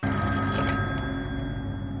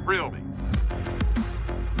Thrill Me.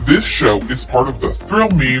 This show is part of the Thrill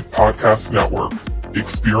Me Podcast Network.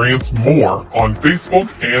 Experience more on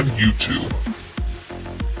Facebook and YouTube.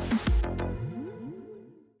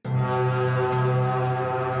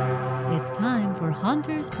 It's time for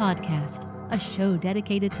Haunters Podcast, a show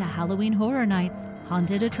dedicated to Halloween horror nights,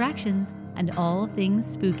 haunted attractions, and all things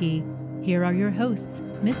spooky. Here are your hosts,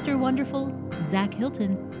 Mr. Wonderful, Zach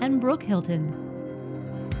Hilton, and Brooke Hilton.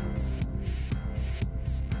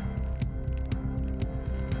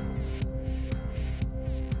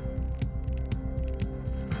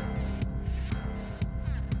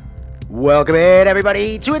 Welcome in,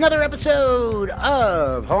 everybody, to another episode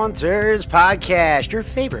of Haunters Podcast, your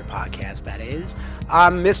favorite podcast, that is.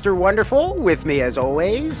 I'm Mr. Wonderful, with me as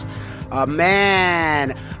always, a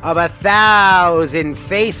man of 1,000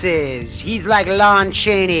 faces. He's like Lon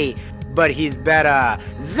Chaney, but he's better.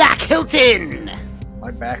 Zach Hilton!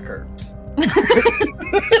 My back hurts.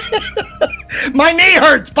 My knee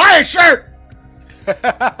hurts! Buy a shirt!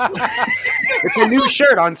 It's a new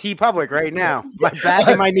shirt on TeePublic right now. My back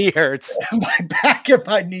and my knee hurts. My back and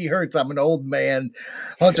my knee hurts. I'm an old man.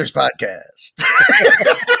 Hunters Podcast.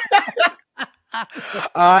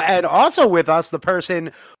 And also with us, the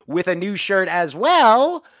person with a new shirt as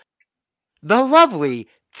well, the lovely,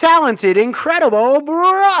 talented, incredible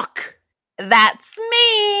Brooke. That's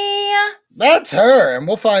me. That's her. And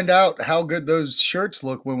we'll find out how good those shirts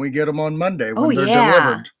look when we get them on Monday when they're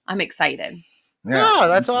delivered. I'm excited. Yeah. Oh,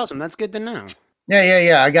 that's awesome. That's good to know.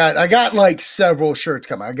 Yeah. I got like several shirts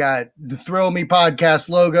coming. I got the Thrill Me Podcast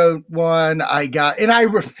logo one. I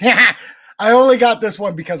only got this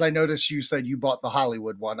one because I noticed you said you bought the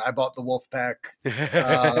Hollywood one. I bought the Wolfpack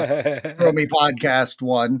Thrill Me Podcast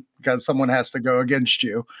one because someone has to go against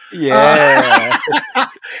you. Yeah.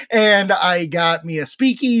 And I got me a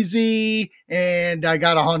Speakeasy and I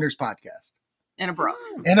got a Hunters Podcast. And a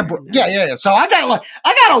Brooke. Yeah. So I got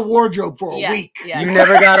a wardrobe for a week. Yeah. You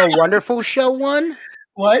never got a Wonderful Show one?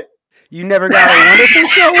 What? You never got a Wonderful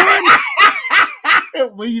Show one?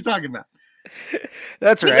 What are you talking about?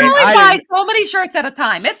 That's You right. can only buy so many shirts at a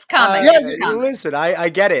time. It's coming. It's coming. Listen, I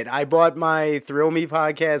get it. I bought my Thrill Me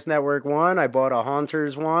Podcast Network one. I bought a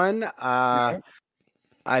Haunters one.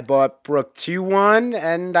 I bought Brooke 2 one,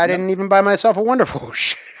 and I didn't even buy myself a Wonderful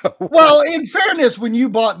Show. Well, in fairness, when you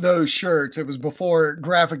bought those shirts, it was before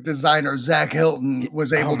graphic designer Zach Hilton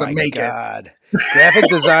was able to make it. Graphic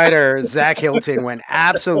designer Zach Hilton went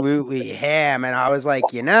absolutely ham, and I was like,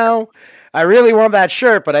 I really want that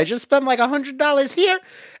shirt, but I just spent like $100 here,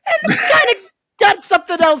 and kind of got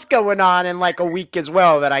something else going on in like a week as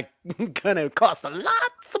well that I gonna cost a lot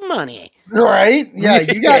of money. Right? Yeah,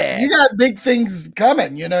 you got big things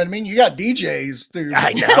coming. You know what I mean? You got DJs.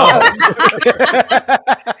 I know.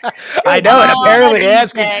 And apparently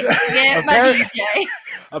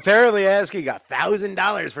apparently asking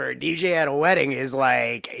 $1,000 for a DJ at a wedding is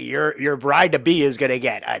like your bride to be is gonna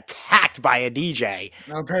get attacked by a DJ.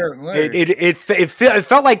 Apparently, it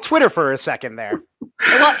felt like Twitter for a second there.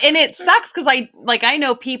 Well, and it sucks because I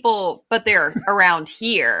know people, but they're around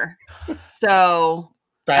here. So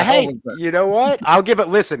hey, you know what? I'll give it.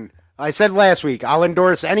 Listen, I said last week I'll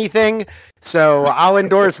endorse anything, so I'll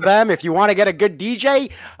endorse them. If you want to get a good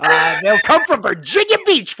DJ, they'll come from Virginia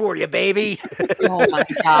Beach for you, baby. Oh my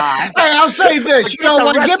god! Hey, I'll say this. You know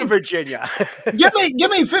what? Give Virginia. give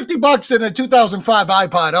me $50 and a 2005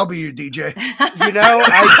 iPod. I'll be your DJ. You know,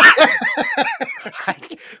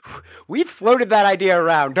 we floated that idea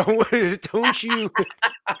around. Don't you?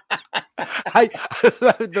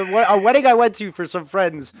 A wedding I went to for some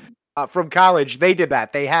friends from college, they did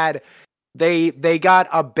that. They got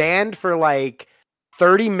a band for like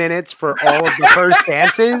 30 minutes for all of the first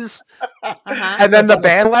dances, and then the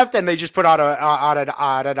band left, and they just put on an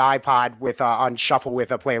iPod with on shuffle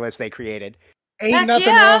with a playlist they created. Ain't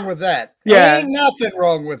nothing wrong with that. Yeah. Ain't nothing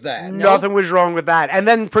wrong with that. Nothing was wrong with that. And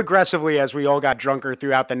then progressively, as we all got drunker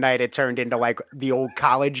throughout the night, it turned into like the old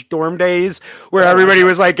college dorm days where everybody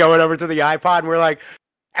was like going over to the iPod and we're like,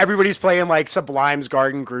 everybody's playing like Sublime's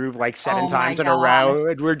Garden Groove like 7 times in a row.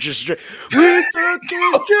 And we're just, we took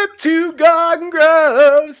a trip to Garden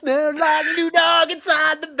Grove, smelled like a new dog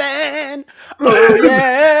inside the van. Oh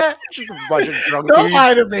yeah. Just a bunch of drunk Don't dudes.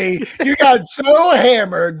 lie to me. You got so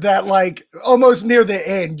hammered that like almost near the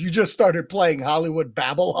end, you just started playing Hollywood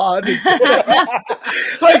Babylon.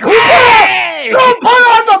 Like, don't put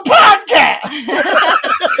on the podcast.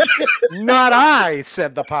 Not I,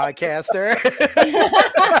 said the podcaster.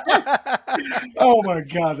 Oh my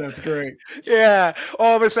God, that's great. Yeah.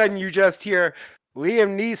 All of a sudden you just hear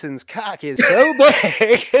Liam Neeson's cock is so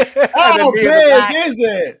big. How big is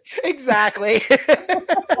it? Exactly.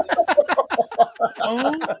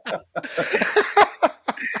 Oh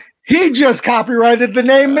He just copyrighted the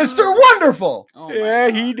name Mr. Wonderful. Oh my Yeah,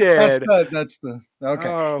 God. he did. That's the okay.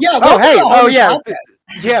 Oh. Yeah. Oh, hey. welcome to Oh, Hunter's yeah. Podcast.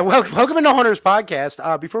 Yeah. Welcome into Hunter's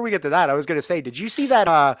podcast. Before we get to that, I was going to say, did you see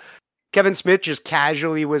that Kevin Smith just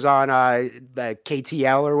casually was on the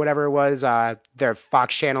KTL or whatever it was, their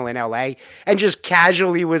Fox channel in LA, and just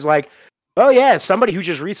casually was like, oh, yeah, somebody who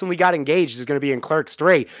just recently got engaged is going to be in Clerks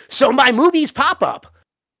 3. So my movies pop up.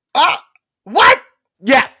 What?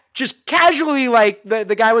 Yeah. Just casually, like, the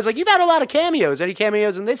guy was like, you've had a lot of cameos. Any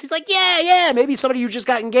cameos in this? He's like, yeah, maybe somebody who just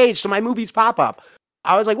got engaged, so my movies pop up.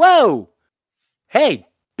 I was like, whoa. Hey,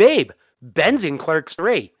 babe, Ben's in Clerks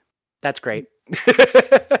 3. That's great.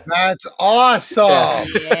 That's awesome.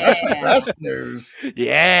 Yeah. That's the best news.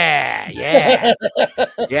 Yeah.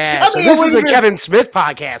 I So mean, this it is a would've been- Kevin Smith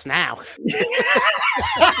podcast now.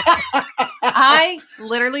 I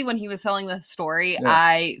literally, when he was telling the story, Yeah.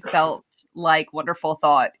 I felt like Wonderful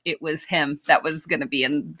thought it was him that was going to be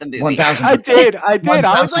in the movie. 1,000. I did. I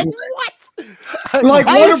was like, 1,000%. what? Like,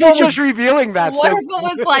 Why is he Wonderful just revealing that? So Wonderful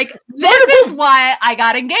was like, this is why I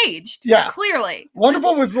got engaged. Yeah. Clearly.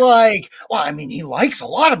 Wonderful was like, well, I mean, he likes a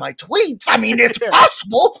lot of my tweets. I mean, it's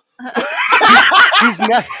possible.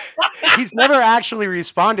 he's never actually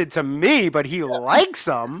responded to me, but he likes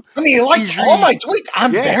them. I mean, he likes He's all my really- tweets.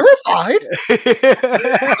 I'm Yeah. verified.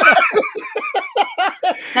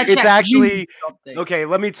 That It's check actually means something. okay.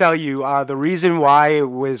 Let me tell you, the reason why it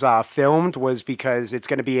was filmed was because it's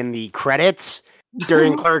going to be in the credits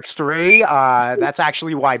during Clerks 3. That's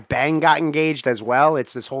actually why Bang got engaged as well.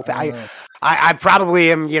 It's this whole thing. I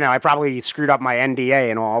probably am, I probably screwed up my NDA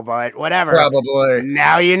and all, but whatever. Probably.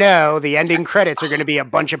 Now you know the ending credits are going to be a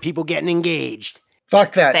bunch of people getting engaged.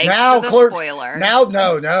 Fuck that. Thanks Now, for the Clerk. spoilers. Now,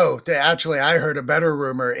 no. Actually, I heard a better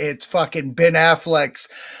rumor. It's fucking Ben Affleck's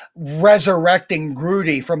resurrecting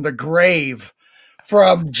Grudy from the grave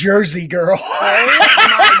from Jersey Girl. Oh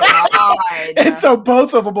my God. And so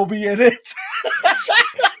both of them will be in it.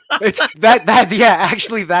 It's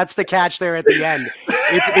actually that's the catch there at the end.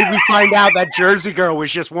 If we find out that Jersey Girl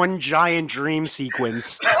was just one giant dream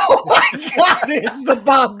sequence. Oh my God, it's the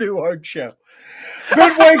Bob Newhart show.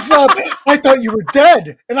 Ben wakes up. I thought you were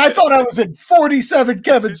dead. And I thought I was in 47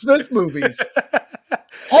 Kevin Smith movies.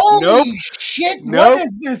 Holy Nope. shit. Nope. What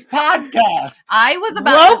is this podcast? I was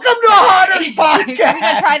about Welcome to say- Hunter's Are we Podcast.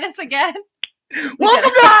 gonna try this again?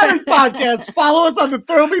 Welcome to Hunter's Podcast. Follow us on the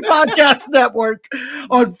Thrill Me Podcast Network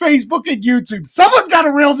on Facebook and YouTube. Someone's got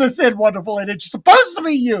to reel this in, Wonderful, and it's supposed to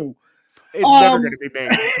be you. It's never Um, going to be me.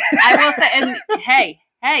 I will say, and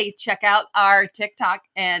hey, check out our TikTok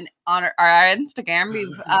and on our Instagram.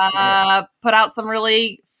 We've put out some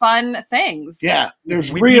really fun things. Yeah,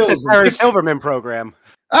 there's We beat the reels. Sarah Silverman program.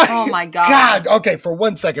 Oh my God. God. Okay, for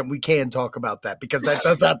 1 second, we can talk about that because that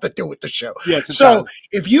does have to do with the show. Yes. So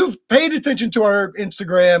if you've paid attention to our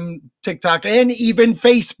Instagram, TikTok, and even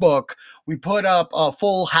Facebook, we put up a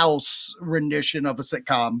Full House rendition of a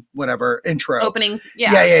sitcom, whatever, intro. Opening,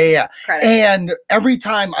 Yeah. credits. And every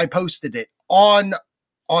time I posted it on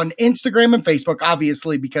Instagram and Facebook,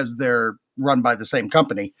 obviously because they're run by the same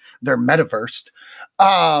company, they're metaversed,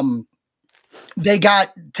 they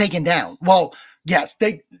got taken down. Well, yes,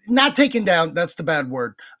 they not taken down. That's the bad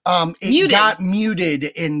word. It Muted. got muted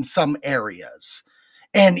in some areas.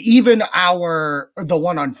 And even the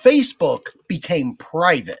one on Facebook became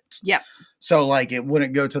private. Yep. So like it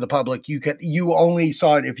wouldn't go to the public. You only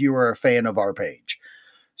saw it if you were a fan of our page.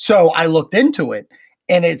 So I looked into it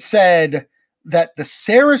and it said that the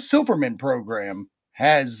Sarah Silverman program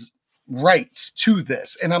has rights to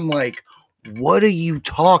this. And I'm like, what are you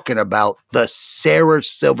talking about? The Sarah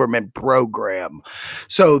Silverman program.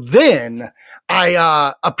 So then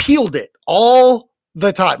I appealed it all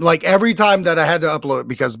the time, like every time that I had to upload,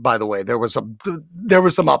 because by the way, there was some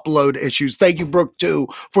upload issues. Thank you, Brooke, too,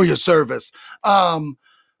 for your service.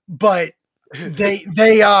 But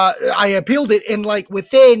I appealed it, and like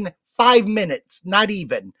within 5 minutes, not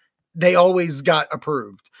even, they always got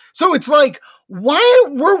approved. So it's like, why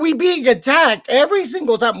were we being attacked every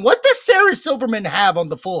single time? What does Sarah Silverman have on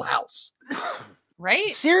the Full House?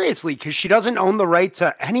 Right? Seriously, because she doesn't own the right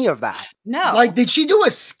to any of that. No. Like, did she do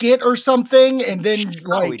a skit or something? And then She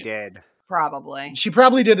probably like did. Probably. she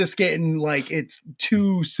probably did a skit and like it's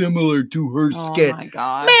too similar to her Oh skit. my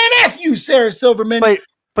God. Man, F you, Sarah Silverman.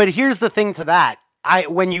 But here's the thing to that.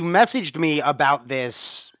 When you messaged me about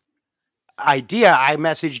this idea, I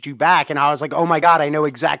messaged you back and I was like, oh my God, I know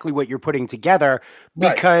exactly what you're putting together,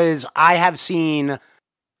 Right. because I have seen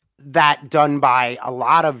that done by a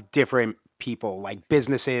lot of different people, like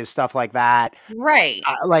businesses, stuff like that. Right.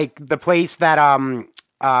 Like the place that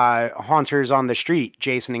Haunters on the Street,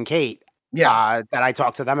 Jason and Kate, Yeah. that I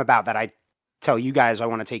talked to them about, that I tell you guys I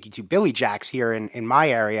want to take you to Billy Jack's here in my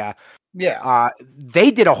area. Yeah.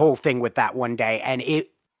 They did a whole thing with that one day, and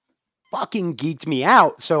it fucking geeked me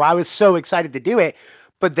out. So I was so excited to do it.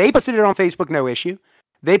 But they posted it on Facebook, no issue.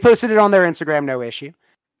 They posted it on their Instagram, no issue.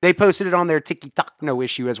 They posted it on their TikTok, no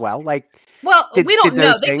issue as well. Like, well, we don't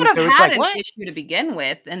know. They things, could have so it's had like, an what? issue to begin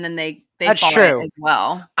with, and then they That's fought true. it as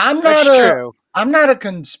well. That's true. I'm not a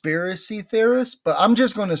conspiracy theorist, but I'm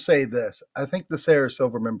just going to say this. I think the Sarah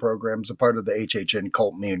Silverman program is a part of the HHN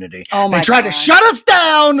cult community. Oh my They tried to God. shut us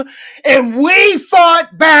down, and we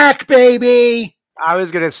fought back, baby. I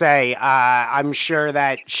was going to say, I'm sure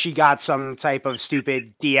that she got some type of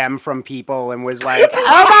stupid DM from people and was like,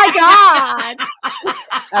 oh my God.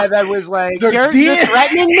 And then was like, The you're DM.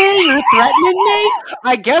 threatening me? You're threatening me?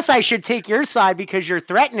 I guess I should take your side because you're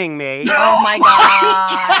threatening me. Oh my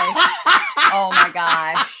gosh. Oh my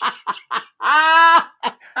gosh.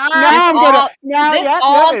 This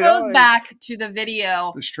all goes back to the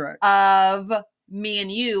video This track. of me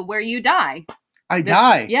and you where you die I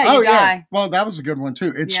die. yeah, you die. Well, that was a good one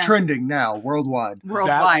too. It's Yeah. trending now worldwide.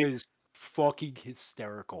 worldwide. That was fucking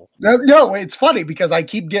hysterical. No, it's funny because I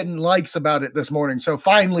keep getting likes about it this morning. So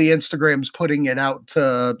finally, Instagram's putting it out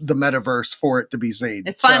to the metaverse for it to be seen.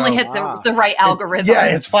 It's finally So- hit wow. the right algorithm. Yeah,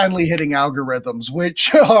 it's finally hitting algorithms,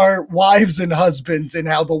 which are wives and husbands and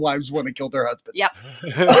how the wives want to kill their husbands. Yep.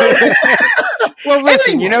 Well,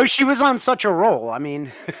 listen, you Anyway. know, she was on such a roll. I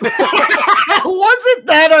mean, Wasn't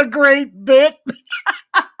that a great bit?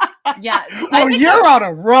 Yeah. Well, you're on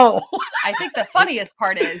a roll. I think the funniest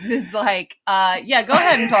part is like, yeah, go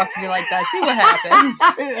ahead and talk to me like that. See what happens.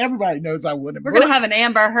 Everybody knows I wouldn't. We're gonna have an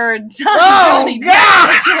Amber Heard. Oh, Johnny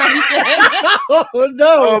God! situation. Oh, no.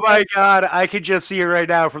 oh my God, I could just see it right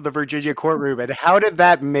now from the Virginia courtroom. And how did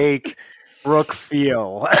that make Brooke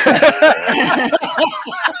feel?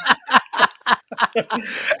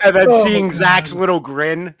 And then Oh, seeing God. Zach's little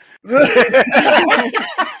grin. Let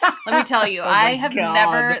me tell you, Oh my I have God.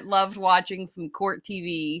 never loved watching some court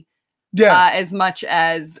TV Yeah. as much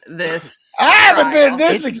as this. I haven't been trial.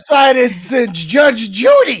 this excited since Judge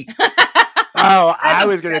Judy. Oh, I I'm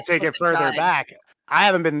was going to obsessed take with it the further trial. back. I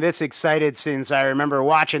haven't been this excited since I remember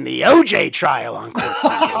watching the OJ trial on Court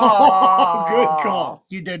TV. Oh, good call.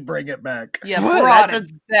 You did bring it back. You What? brought That's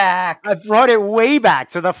it back. I brought it way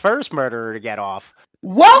back to the first murderer to get off.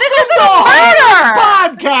 Welcome This is to a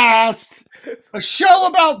murder! Podcast, a show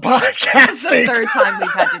about This is the podcasting. third time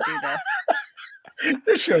we've had to do this.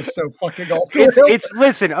 This show's so fucking off the rails. It's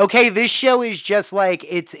listen, okay, this show is just like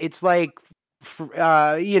it's like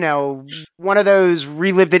you know, one of those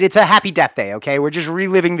relived it. It's a happy death day, okay? We're just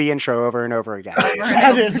reliving the intro over and over again.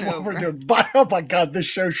 That is what we're doing. Oh my god, this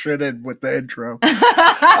show should end with the intro.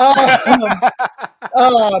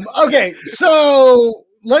 Okay, so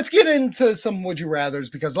let's get into some would you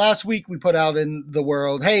rathers because last week we put out in the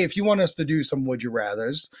world, hey, if you want us to do some would you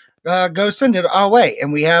rathers, go send it our way,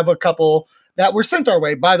 and we have a couple that were sent our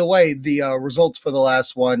way. By the way, the results for the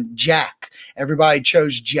last one, Jack. Everybody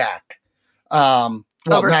chose Jack. Well,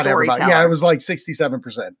 Over not everybody. storyteller. Yeah, it was like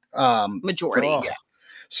 67%. Majority. Oh. Yeah.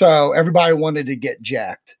 So everybody wanted to get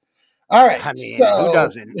jacked. All right. I mean, so- who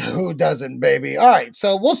doesn't? Who doesn't, baby? All right.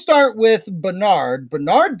 So we'll start with Bernard.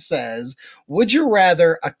 Bernard says, would you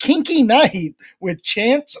rather a kinky night with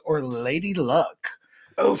Chance or Lady Luck?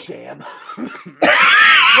 Oh damn. Look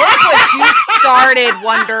what you started,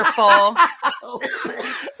 wonderful.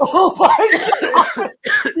 Oh my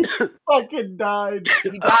god. Fucking died.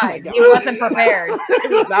 He died. He wasn't prepared. I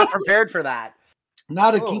was not prepared for that.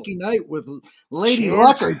 Not a Oh. kinky night with Lady Chance.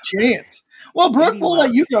 Luck or Chance. Well, Brooke, Lady we'll Luck.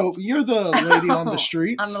 let you go. You're the lady on the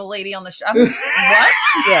streets. I'm the lady on the show. What?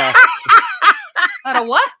 Yeah. Out of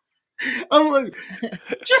what? Oh,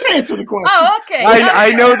 just answer the question. Oh, okay.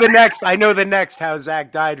 I know the next. I know the next how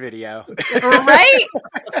Zach died video. Right?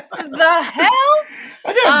 The hell?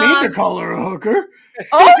 I didn't mean to call her a hooker.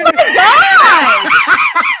 Oh my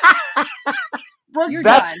god! Brooke's, You're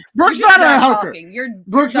That's- done. Brooke's You're just not a done hooker. talking. You're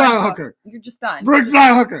Brooke's done not a talking. hooker. You're just done. Brooke's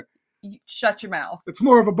not a hooker. You shut your mouth. It's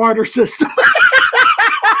more of a barter system.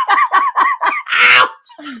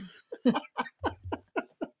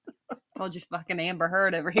 Told you, fucking Amber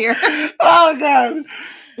Heard over here. Oh god.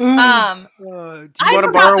 Do you I want to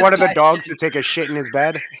forgot borrow the one of the question. dogs to take a shit in his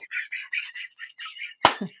bed?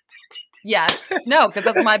 Yeah. No, because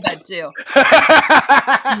that's my bed too.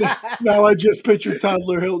 Now I just picture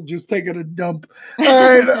Toddler Hilton just taking a dump. All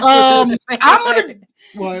right. I'm gonna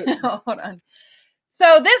what? Hold on.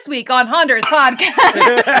 So this week on Honder's podcast,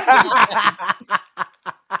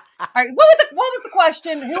 All right. What was the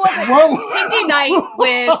question? Who was it? Kinky night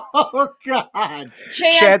with Oh God.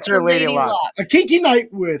 Chance or Lady Luck? A kinky night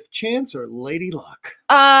with Chance or Lady Luck?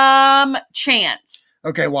 Chance.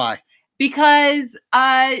 Okay, why? Because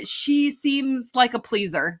she seems like a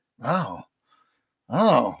pleaser. Oh.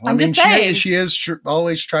 I I'm mean, just saying. she is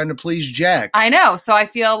always trying to please Jack. I know. So I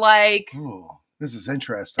feel like Oh, this is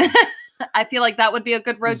interesting. that would be a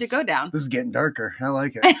good road to go down. This is getting darker. I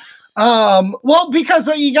like it. Well, because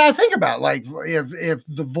you got to think about like if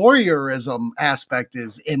the voyeurism aspect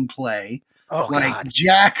is in play, like God.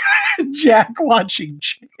 Jack watching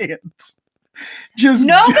Chance. Just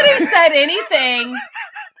Nobody said anything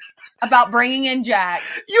about bringing in Jack.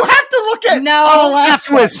 You have to look at No. all You have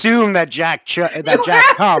to aspects. assume that Jack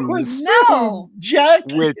comes No. Jack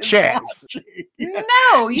with is Chance. watching.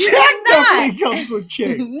 No, you Jack did not. definitely comes with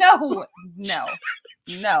Chance.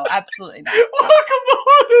 No, absolutely not. Welcome to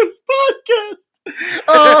Hunter's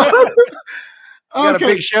podcast. We got a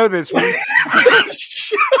big show this week.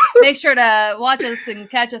 Make sure to watch us and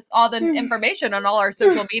catch us all the information on all our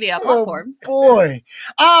social media platforms. Oh, boy.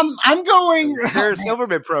 I'm going. Their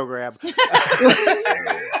Silverman program.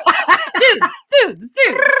 Dudes.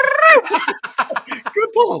 Good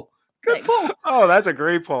pull. Good Thanks. pull. Oh, that's a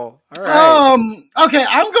great poll. All right. Okay,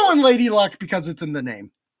 I'm going Lady Luck because it's in the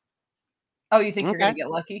name. Oh, you think you're Okay. gonna get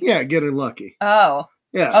lucky? Yeah, get it lucky. Oh,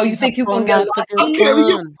 Yeah. you think you can get lucky?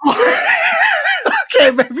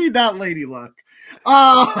 Okay, maybe not Lady Luck.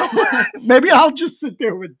 Maybe I'll just sit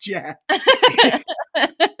there with Jack.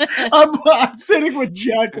 I'm sitting with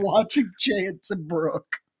Jack watching Chance and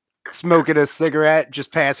Brooke. Smoking a cigarette,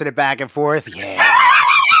 just passing it back and forth. Yeah.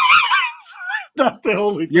 Not the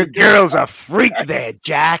only Your thing. girl's a freak there,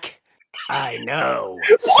 Jack. I know.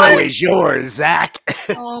 So is yours, Zach.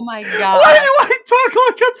 Oh my Why god! do I talk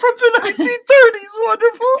like I'm from the 1930s?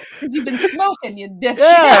 Wonderful. Because you've been smoking, you dipshit.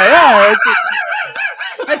 Yeah. It's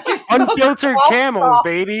That's your smoking unfiltered alcohol. camels,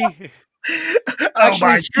 baby. Oh Actually,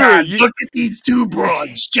 my screw God. you. Look at these two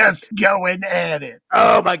broads just going at it.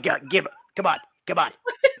 Oh my God. Come on.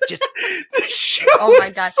 Just This show Oh my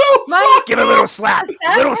is God. so My- give it a little slap. The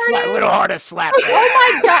sad part is- Little harder slap. Oh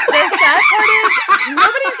my god! The sad part is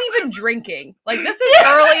nobody's even drinking. Like this is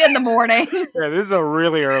early in the morning. Yeah, this is a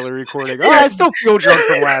really early recording. Oh, I still feel drunk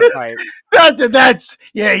from last night. That's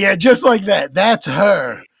yeah, just like that. That's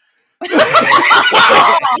her.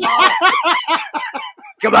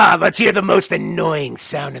 Come on, let's hear the most annoying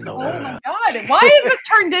sound in the Oh world. my god! Why is this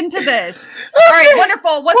turned into this? All right,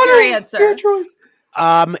 wonderful. What's your answer? Your choice.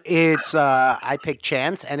 It's I picked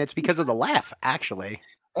Chance, and it's because of the laugh, actually.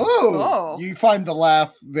 Oh, Oh. you find the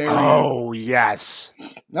laugh very Oh yes,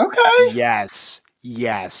 okay.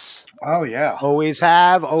 yes. Oh yeah. Always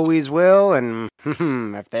have, always will, and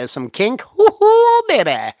if there's some kink, whoo,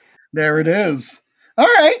 baby. There it is. All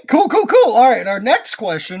right, cool. All right, our next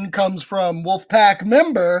question comes from Wolfpack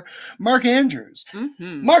member Mark Andrews.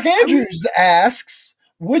 Mhm. Mark Andrews asks,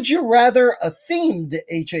 would you rather a themed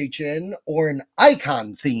HHN or an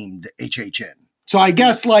icon themed HHN? So I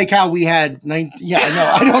guess like how we had I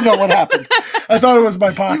don't know what happened. I thought it was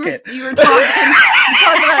my pocket. You were talking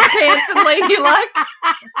about Chance and Lady Luck.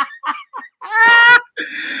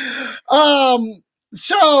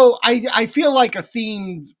 So I feel like a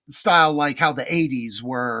themed style like how the 80s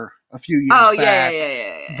were a few years Oh back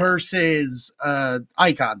yeah. versus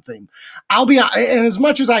icon theme. I'll be and as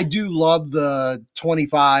much as I do love the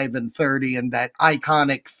 25 and 30 and that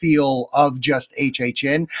iconic feel of just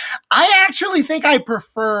HHN, I actually think I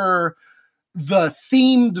prefer the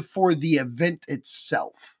themed for the event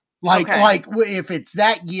itself. Like if it's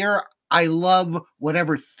that year, I love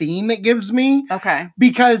whatever theme it gives me Okay.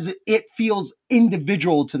 because it feels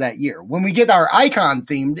individual to that year. When we get our icon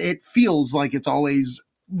themed, it feels like it's always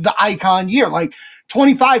the icon year. Like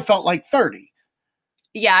 25 felt like 30.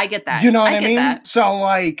 Yeah, I get that. You know what I get mean? that. So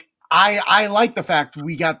like I like the fact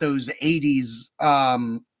we got those 80s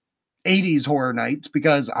 80s horror nights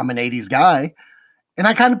because I'm an 80s guy and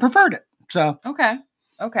I kind of preferred it. So Okay.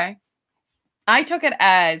 I took it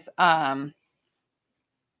as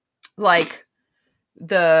like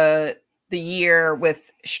the year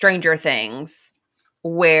with Stranger Things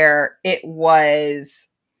where it was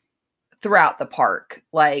throughout the park.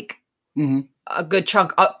 Like mhm. a good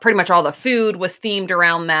chunk, pretty much all the food was themed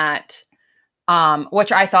around that,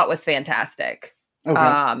 which I thought was fantastic. Okay.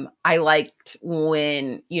 I liked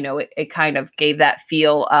when, it kind of gave that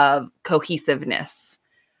feel of cohesiveness.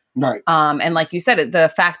 Right. And like you said,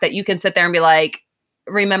 the fact that you can sit there and be like,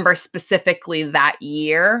 remember specifically that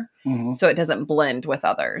year Mhm. so it doesn't blend with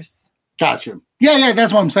others. Gotcha. Yeah,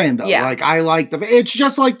 that's what I'm saying though. Yeah. Like I like it's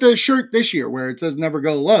just like the shirt this year where it says never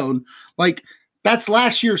go alone. Like That's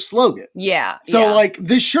last year's slogan. Yeah. So yeah. like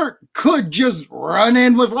this shirt could just run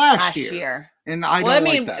in with last year. And I don't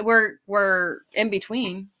like that. we're in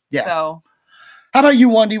between. Yeah. So how about you,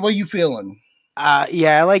 Wendy? What are you feeling?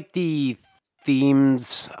 Yeah, I like the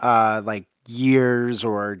themes, like years,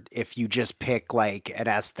 or if you just pick like an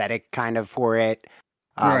aesthetic kind of for it,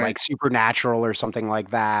 Right. like Supernatural or something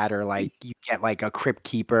like that, or like you get like a Crypt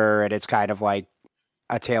Keeper and it's kind of like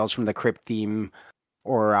a Tales from the Crypt theme,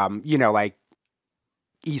 or like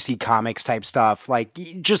EC Comics type stuff. Like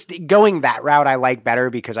just going that route, I like better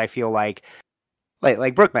because I feel like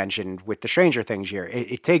Brooke mentioned with the Stranger Things year,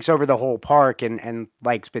 it takes over the whole park, and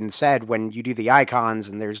like's been said, when you do the icons,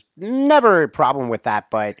 and there's never a problem with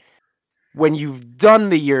that, but when you've done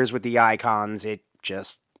the years with the icons, it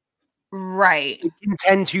just right. it can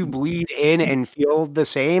tend to bleed in and feel the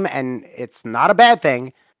same, and it's not a bad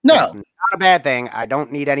thing. No. It's not a bad thing. I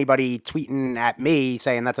don't need anybody tweeting at me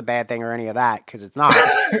saying that's a bad thing or any of that, because it's not.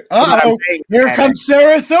 Uh-oh. Here comes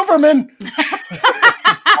Sarah Silverman.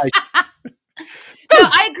 No,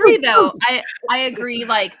 I agree though. I agree.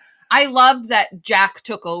 Like I loved that Jack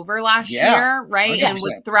took over last year, right? 100%. And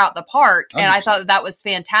was throughout the park. And I 100%. thought that was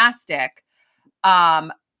fantastic.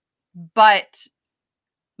 But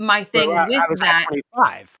my thing I with was that,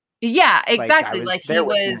 25. yeah, I exactly. was Like he there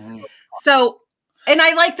with was him. so, and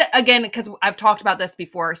I like that again, because I've talked about this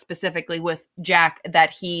before, specifically with Jack,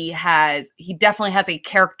 that he definitely has a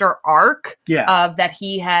character arc Yeah. of that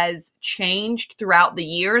he has changed throughout the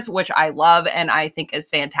years, which I love and I think is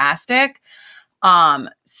fantastic.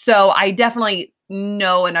 So I definitely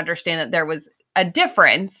know and understand that there was a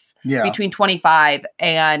difference Yeah. between 25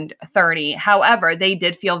 and 30. However, they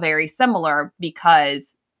did feel very similar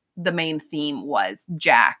because the main theme was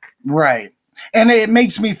Jack. Right. And it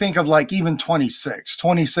makes me think of like even 26.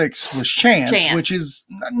 26 was Chance, which is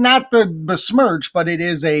not the besmirch, but it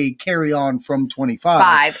is a carry on from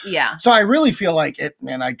 25. Yeah. So I really feel like it,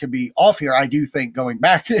 and I could be off here. I do think going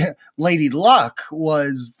back, Lady Luck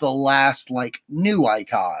was the last like new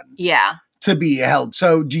icon Yeah. to be held.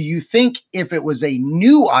 So do you think if it was a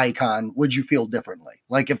new icon, would you feel differently?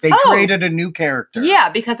 Like if they created a new character?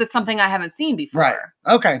 Yeah, because it's something I haven't seen before. Right.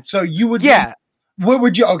 Okay. So you would Yeah. What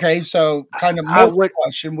would you? Okay, so kind of more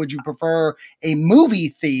question: would you prefer a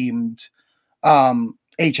movie-themed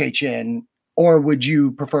HHN, or would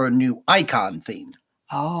you prefer a new icon theme?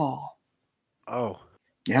 Oh,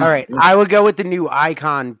 yeah. All right, I would go with the new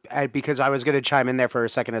icon because I was going to chime in there for a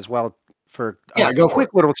second as well for go a for quick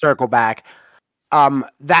it. little circle back.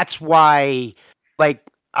 That's why, like,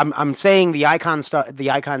 I'm saying the icon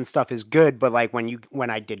stuff is good, but like when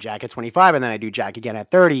I did Jack at 25 and then I do Jack again at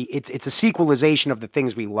 30, it's a sequelization of the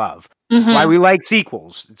things we love. It's why we like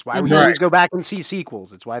sequels. It's why we always go back and see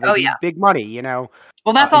sequels. It's why they do big money, you know.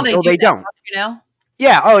 Well, that's all they do. They don't. You know.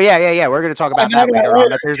 Yeah. Oh, yeah. We're going to talk about that later on.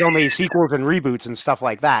 That there's only sequels and reboots and stuff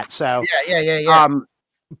like that. So yeah.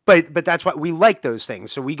 But that's why we like those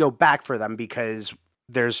things. So we go back for them because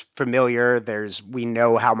there's familiar. We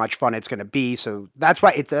know how much fun it's going to be. So that's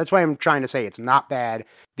why I'm trying to say it's not bad.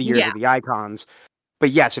 The years of the icons, but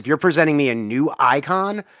yes, if you're presenting me a new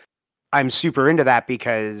icon, I'm super into that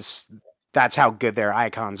because that's how good their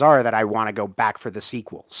icons are. That I want to go back for the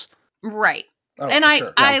sequels. Right. And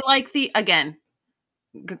I like again,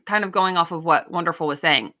 kind of going off of what Wonderful was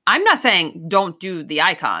saying. I'm not saying don't do the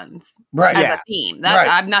icons as a theme.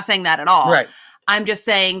 I'm not saying that at all. Right. I'm just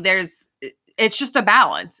saying it's just a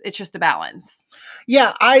balance. It's just a balance.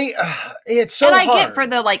 Yeah, it's so and I hard. get for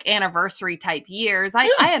the like anniversary type years.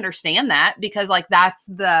 I understand that because like that's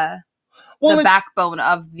the backbone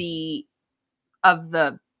of the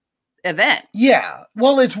event. Yeah.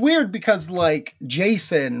 Well, it's weird because like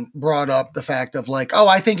Jason brought up the fact of like, oh,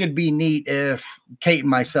 I think it'd be neat if Kate and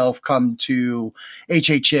myself come to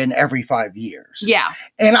HHN every 5 years. Yeah.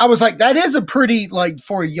 And I was like, that is a pretty, like,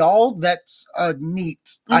 for y'all, that's a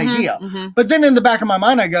neat idea. Mm-hmm. But then in the back of my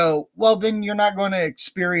mind, I go, well, then you're not going to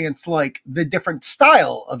experience like the different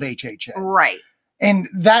style of HHN. Right. And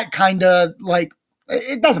that kind of like,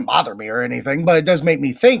 it doesn't bother me or anything, but it does make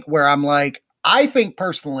me think where I'm like, I think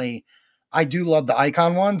personally, I do love the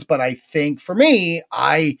icon ones, but I think for me,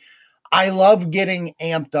 I love getting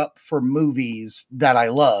amped up for movies that I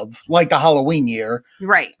love, like the Halloween year,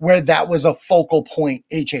 right? Where that was a focal point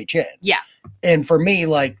HHN. Yeah. And for me,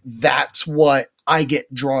 like that's what I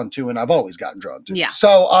get drawn to, and I've always gotten drawn to. Yeah.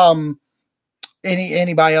 So,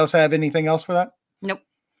 anybody else have anything else for that? Nope.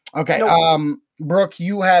 Okay. Nope. Brooke,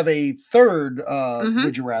 you have a third.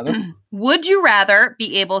 Would you rather? Would you rather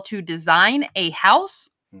be able to design a house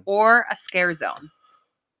or a scare zone?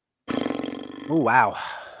 Oh, wow.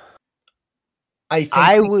 I think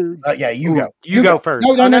I would. yeah, you Ooh, go. you go first.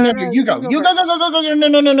 No, Oh, you go. You go, first. go, go, go, go.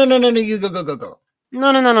 No, you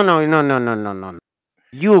go. No.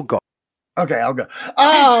 You go. Okay, I'll go.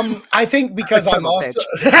 I think because I'm Son of a also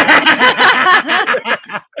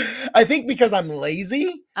I think because I'm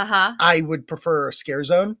lazy, Uh-huh. I would prefer a scare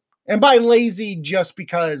zone. And by lazy, just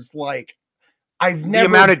because like I've The never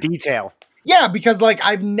amount of detail. Yeah, because like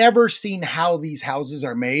I've never seen how these houses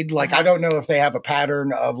are made. Like I Uh-huh. don't know if they have a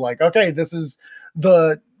pattern of like, okay, this is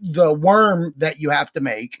the worm that you have to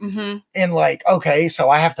make. Mm-hmm. And like, okay, so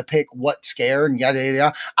I have to pick what scare and yada yada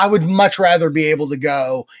yada. I would much rather be able to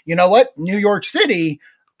go, you know what, New York City,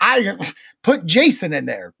 I put Jason in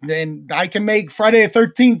there and I can make Friday the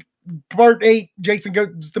 13th part 8, Jason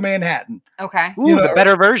Goes to Manhattan. Okay. Ooh, You know, the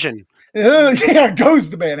better version. Yeah, goes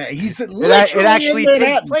to Manhattan. He's It literally actually in takes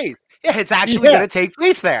Manhattan. place. Yeah, it's actually Yeah. going to take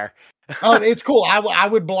place there. Oh, it's cool. I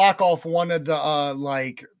would block off one of the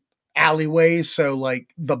like alleyways, so like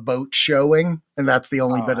the boat showing, and that's the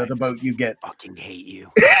only Oh, bit of the boat you get. Fucking hate you.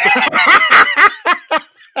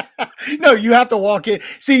 No, you have to walk in.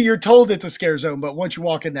 See, you're told it's a scare zone, but once you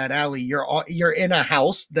walk in that alley, you're in a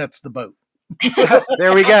house. That's the boat.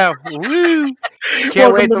 There we go. Woo! Can't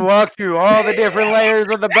Welcome wait to to- walk through all the different layers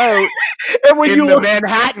of the boat And when in you the look,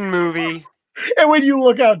 Manhattan movie. and when you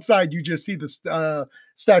look outside, you just see the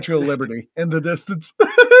Statue of Liberty in the distance.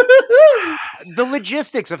 The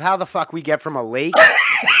logistics of how the fuck we get from a lake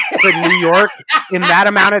to New York in that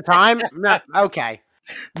amount of time. No, okay.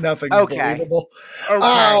 Nothing Okay. believable.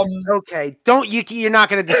 Okay. Okay. You're not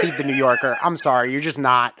going to deceive the New Yorker. I'm sorry. You're just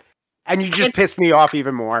not. And you just pissed me off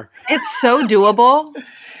even more. It's so doable.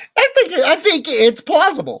 I think it's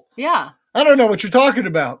plausible. Yeah. I don't know what you're talking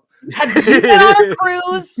about, Have you been on a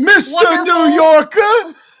cruise, Mr. Wonderful? New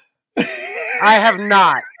Yorker. I have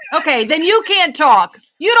not. Okay, then you can't talk.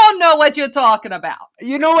 You don't know what you're talking about.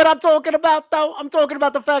 You know what I'm talking about, though? I'm talking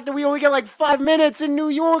about the fact that we only get like 5 minutes in New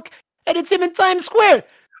York, and it's him in Times Square.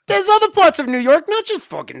 There's other parts of New York, not just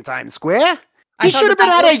fucking Times Square. I He thought should have that been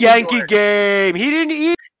that at a was New Yankee York. game. He didn't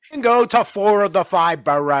even go to 4 of the 5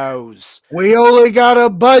 boroughs. We only got a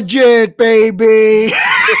budget, baby.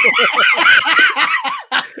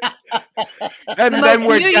 And The then most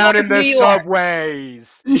we're New down York, in the New York.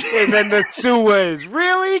 subways. And then the sewers.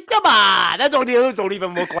 Really? Come on. Those don't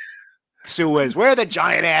even look like sewers. Where are the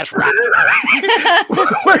giant ass rats?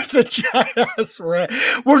 Where's the giant ass rat?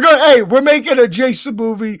 We're making a Jason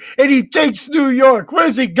movie, and he takes New York.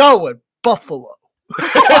 Where's he going? Buffalo.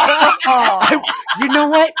 Oh. You know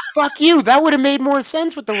what? Fuck you. That would have made more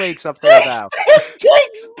sense with the lakes up there, though.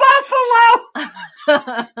 Takes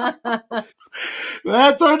Buffalo.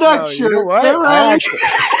 That's our next You know shirt. what? Get ready.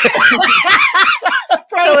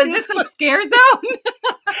 So is this a scare zone?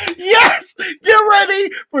 Yes, get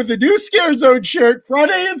ready for the new Scare Zone shirt.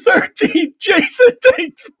 Friday the 13th, Jason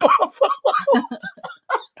takes Buffalo.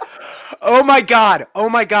 Oh my god.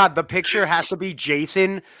 The picture has to be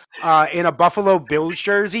Jason in a Buffalo Bills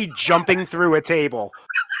jersey jumping through a table.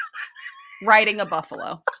 Riding a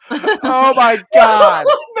buffalo. Oh my god.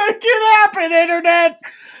 Make it happen, internet.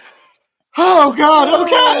 Oh God.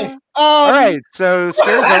 Okay. All right. So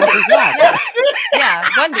Scare Zone is back. Yeah,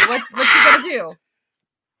 Wendy, what you gonna do?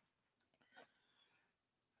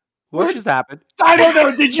 What just happened? I don't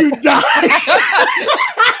know. Did you die?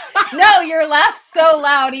 No, your laugh so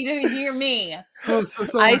loud he didn't hear me. Oh, so I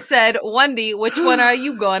sorry. said, Wendy, which one are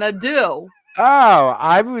you gonna do? Oh,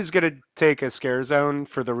 I was gonna take a Scare Zone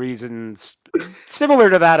for the reasons similar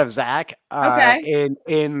to that of Zach. Okay.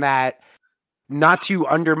 In that, not to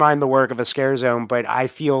undermine the work of a Scare Zone, but I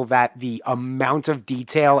feel that the amount of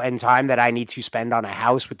detail and time that I need to spend on a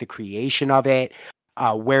house with the creation of it,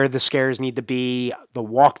 where the scares need to be, the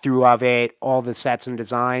walkthrough of it, all the sets and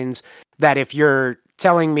designs, that if you're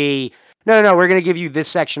telling me, no, we're going to give you this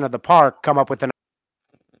section of the park, come up with an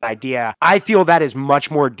idea, I feel that is much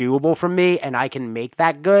more doable for me, and I can make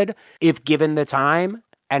that good if given the time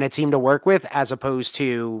and a team to work with, as opposed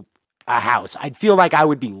to a house. I'd feel like I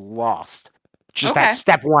would be lost just Okay. at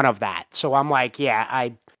step one of that. So I'm like, yeah,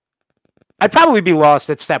 I'd probably be lost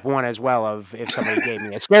at step one as well of if somebody gave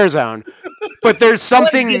me a Scare Zone. But there's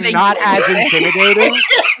something giving not you as away. intimidating.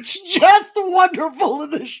 It's just wonderful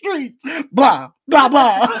in the streets. Blah blah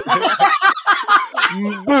blah.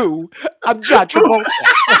 Boo! I'm John Travolta.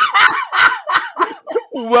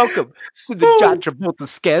 Welcome to the John Travolta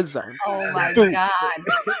Scare Zone. Oh my Boom. god.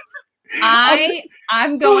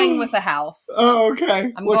 I'm going with a house. Oh,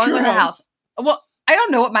 okay. I'm What's going your with a house. Well, I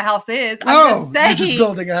don't know what my house is. I'm Oh, just saying. you're just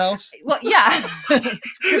building a house. Well, yeah.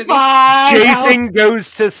 It's gonna be- Bye. Jason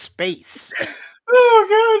goes to space.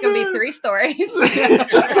 Oh god, It's gonna be 3 stories.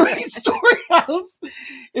 It's a 3-story house.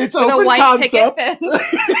 It's With a open white picket concept. fence.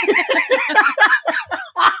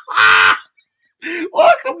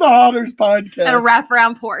 Welcome to Hunters Podcast. And a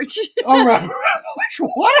wraparound porch. All right.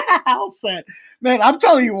 What a house set. Man, I'm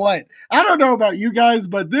telling you what. I don't know about you guys,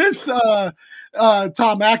 but this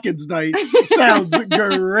Tom Atkins night sounds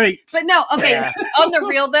great. But no, okay. Yeah. On the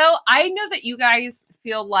real though, I know that you guys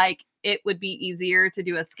feel like it would be easier to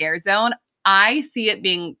do a scare zone. I see it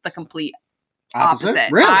being the complete opposite.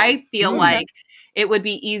 Really? I feel like it would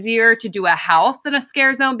be easier to do a house than a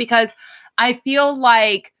scare zone because I feel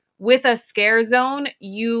like with a scare zone,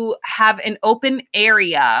 you have an open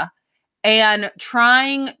area and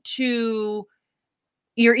you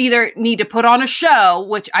either need to put on a show,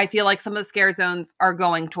 which I feel like some of the scare zones are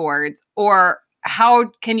going towards, or how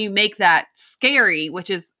can you make that scary, which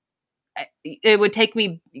is, it would take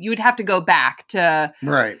me, you would have to go back to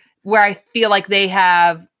Right. where I feel like they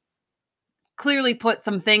have clearly put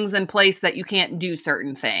some things in place that you can't do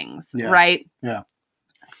certain things, Yeah. right? Yeah.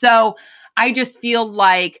 So I just feel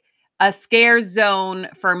like a scare zone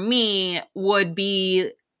for me would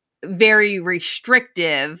be very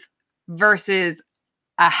restrictive versus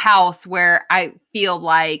a house where I feel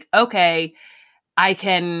like, okay, I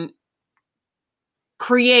can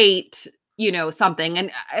create, something.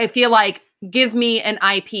 And I feel like give me an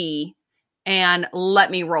IP and let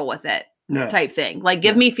me roll with it Yeah. type thing. Like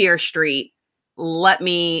give me Fear Street. Let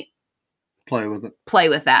me Play with it. play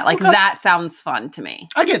with that. Like Okay. that sounds fun to me.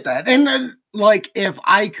 I get that. And then, like, if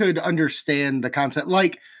I could understand the concept,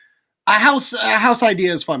 like a house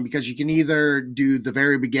idea is fun because you can either do the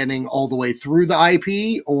very beginning all the way through the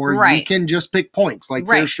IP, or you Right. can just pick points. Like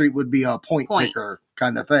Fair Right. Street would be a point Point. picker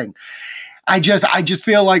kind of thing. I just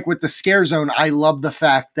feel like with the scare zone, I love the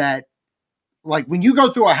fact that, like, when you go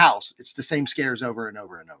through a house, it's the same scares over and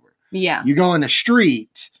over and over. Yeah. You go in a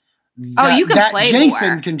street, Oh, you can that play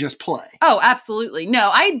Jason more. can just play. Oh, absolutely. No,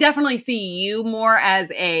 I definitely see you more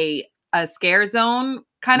as a scare zone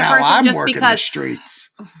kind of Now person I'm just working the because streets.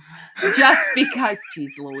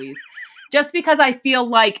 geez Louise. Just because I feel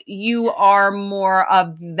like you are more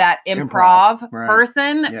of that Improv, improv right.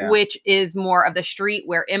 person, Yeah. which is more of the street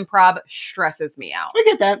where improv stresses me out. I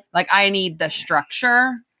get that. Like I need the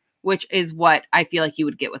structure, which is what I feel like you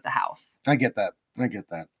would get with the house. I get that.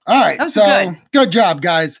 All right. That was So good. good job,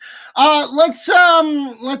 guys.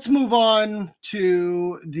 Let's move on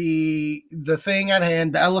to the thing at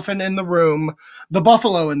hand, the elephant in the room, the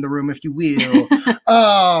buffalo in the room, if you will.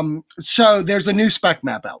 So there's a new spec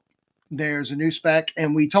map out. There's a new spec,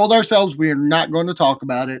 and we told ourselves we are not going to talk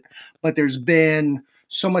about it, but there's been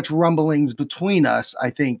so much rumblings between us. I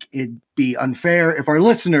think it'd be unfair if our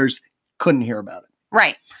listeners couldn't hear about it.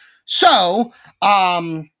 Right. So,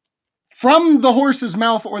 from the horse's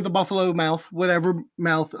mouth or the buffalo mouth, whatever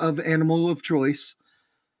mouth of animal of choice,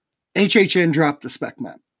 HHN dropped the spec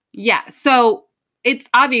map. Yeah. So it's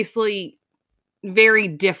obviously very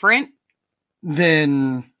different.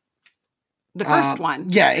 Then The first one.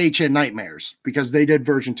 Yeah, HN Nightmares, because they did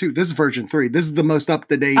version 2. This is version 3. This is the most up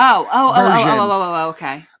to date. Oh,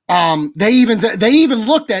 okay. They even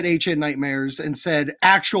looked at HN Nightmares and said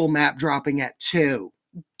actual map dropping at 2.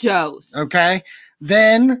 Dose. Okay.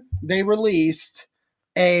 Then they released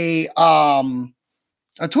a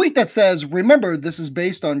tweet that says, remember, this is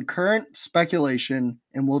based on current speculation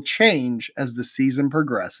and will change as the season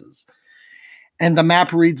progresses. And the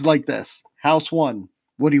map reads like this. House 1,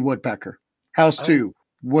 Woody Woodpecker. House 2,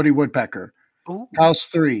 Woody Woodpecker. Ooh. House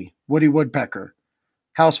 3, Woody Woodpecker.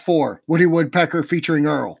 House 4, Woody Woodpecker featuring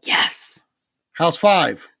Earl. Yes. House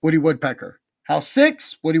 5, Woody Woodpecker. House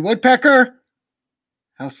 6, Woody Woodpecker.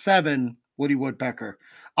 House 7, Woody Woodpecker.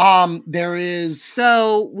 There is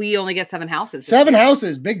So we only get 7 houses. this 7 year.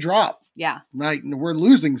 houses, big drop. Yeah. Right, we're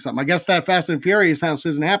losing some. I guess that Fast and Furious house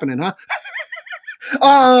isn't happening, huh?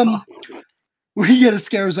 We get a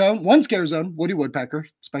scare zone, one scare zone, Woody Woodpecker,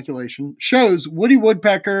 speculation, shows Woody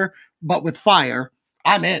Woodpecker, but with fire.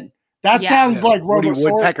 I'm in. That Yeah. sounds like Woody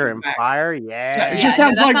Robosaurus. Woodpecker is and back. fire. Yeah, Yeah. it Yeah, just no,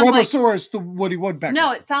 sounds that like sounds like- Robosaurus, the Woody Woodpecker.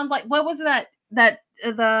 No, it sounds like, what was that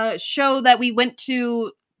the show that we went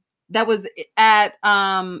to that was at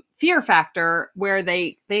Fear Factor where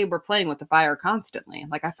they were playing with the fire constantly.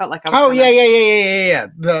 Like I felt like I was Oh gonna- yeah.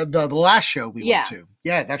 The last show we Yeah. went to.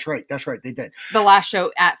 Yeah, that's right. They did. the last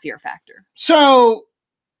show at Fear Factor. So,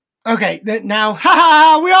 okay, now,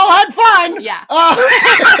 we all had fun. Yeah. Oh.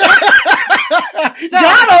 So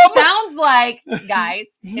Got 'em. it sounds like, guys,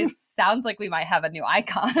 it sounds like we might have a new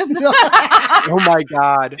icon. Oh my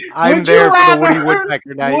God. I'm Would you there for the rather Woody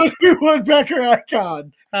Woodpecker night. Woody Woodpecker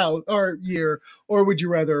icon or year, or would you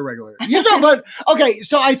rather a regular? You know, but okay.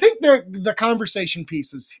 So I think the conversation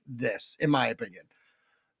piece is this, in my opinion.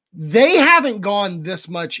 They haven't gone this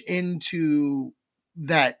much into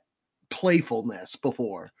that playfulness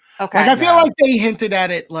before. Okay. Like I feel like they hinted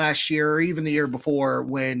at it last year or even the year before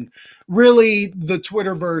when really the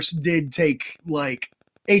Twitterverse did take like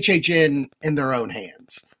HHN in their own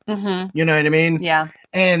hands. Mm-hmm. You know what I mean? Yeah.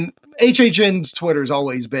 And HHN's Twitter's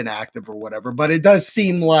always been active or whatever, but it does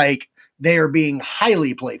seem like they are being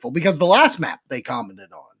highly playful because the last map they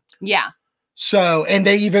commented on. Yeah. So, and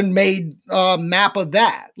they even made a map of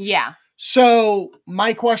that. Yeah. So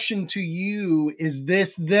my question to you, is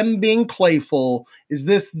this them being playful? Is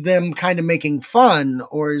this them kind of making fun?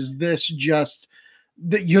 Or is this just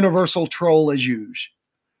the universal troll as usual?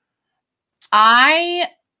 I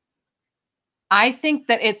think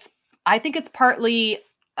it's partly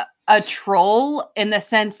a troll in the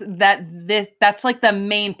sense that that's like the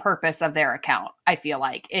main purpose of their account. I feel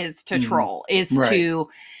like is to troll, is to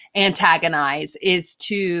antagonize, is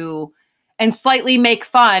to and slightly make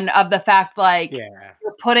fun of the fact like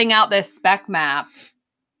we're putting out this spec map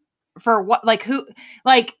for what, like who,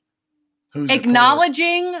 like Who's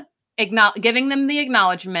acknowledging, giving them the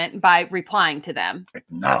acknowledgement by replying to them.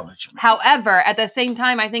 Acknowledgement. However, at the same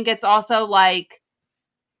time, I think it's also like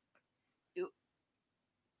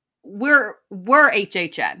we're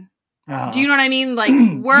HHN. Do you know what I mean? Like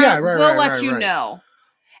we'll let you know.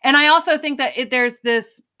 And I also think that there's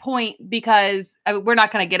this point because we're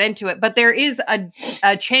not going to get into it, but there is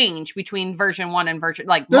a change between version 1 and version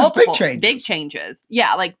there's multiple big changes.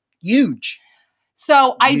 Yeah, like huge.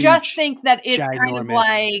 So I just think that it's Ginormous. kind of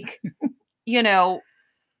like, you know,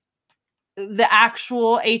 the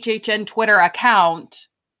actual HHN Twitter account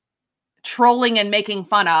trolling and making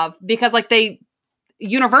fun of, because like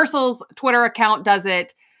Universal's Twitter account does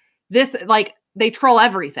it. This like they troll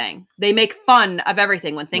everything. They make fun of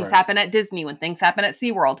everything when things happen at Disney, when things happen at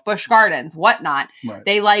SeaWorld, Busch Gardens, whatnot. Right.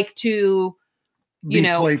 They like to, be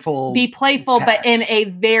playful, but in a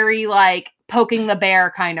very like poking the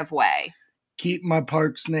bear kind of way. Keep my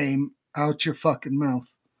park's name out your fucking mouth.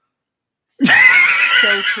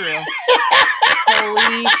 So true.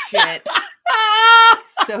 Holy shit.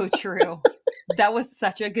 So true. That was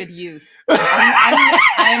such a good use.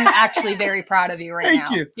 I'm actually very proud of you right now.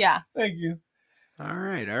 Thank you. Yeah. Thank you. All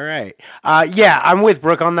right. Yeah, I'm with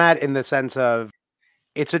Brooke on that in the sense of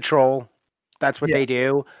it's a troll. That's what they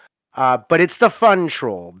do. But it's the fun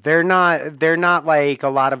troll. They're not like a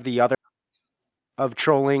lot of the other of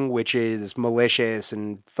trolling, which is malicious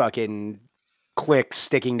and fucking clicks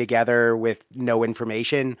sticking together with no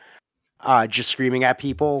information, just screaming at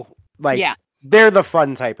people. Like, they're the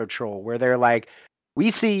fun type of troll where they're like,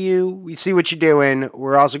 we see you, we see what you're doing,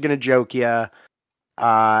 we're also going to joke you.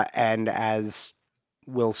 And as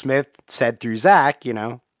Will Smith said through Zach, you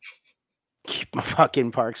know, keep my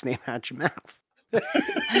fucking park's name out your mouth.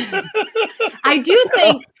 I do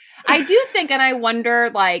think, and I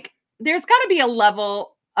wonder, like, there's got to be a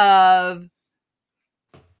level of,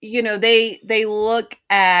 you know, they look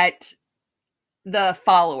at the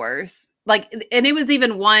followers, like, and it was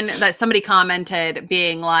even one that somebody commented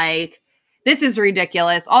being like, this is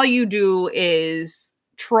ridiculous. All you do is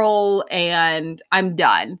troll and I'm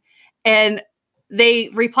done. And they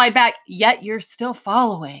replied back, yet you're still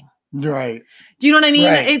following. Right. Do you know what I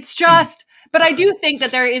mean? Right. It's just, but I do think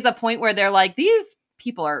that there is a point where they're like, these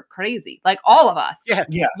people are crazy. Like all of us. Yeah.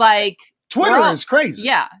 Yes. Like Twitter is crazy.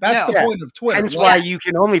 Yeah. That's the point of Twitter. That's why you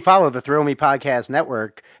can only follow the Thrill Me Podcast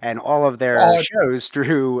Network and all of their shows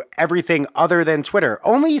through everything other than Twitter.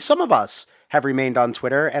 Only some of us have remained on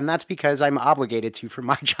Twitter, and that's because I'm obligated to for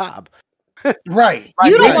my job. Right.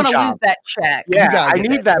 You don't want to lose that check. Yeah, I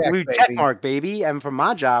need that blue check mark, baby. And for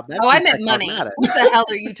my job, that's I meant money. What the hell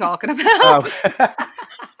are you talking about?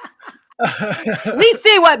 We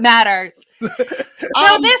see what matters.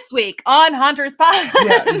 So this week on Hunter's Podcast.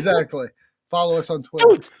 Yeah, exactly. Follow us on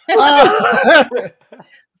Twitter.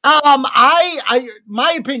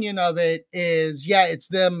 My opinion of it is, it's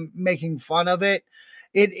them making fun of it.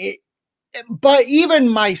 But even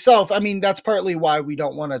myself, I mean, that's partly why we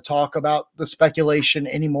don't want to talk about the speculation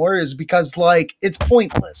anymore, is because, like, it's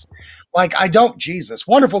pointless. Like, Jesus,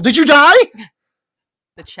 wonderful. Did you die?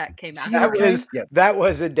 The check came out. That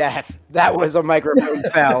was a death. That was a microphone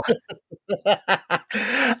fell.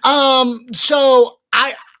 So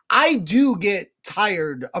I do get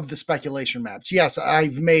tired of the speculation maps. Yes,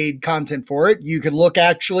 I've made content for it. You can look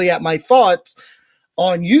actually at my thoughts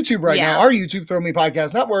on YouTube right now, our YouTube Throw Me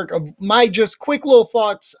Podcast Network, of my just quick little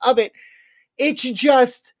thoughts of it. It's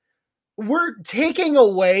just, we're taking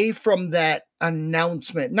away from that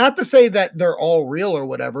announcement. Not to say that they're all real or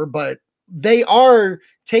whatever, but they are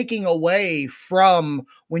taking away from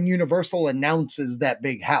when Universal announces that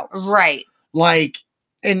big house. Right. Like,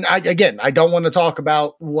 and I don't want to talk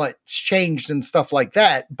about what's changed and stuff like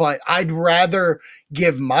that, but I'd rather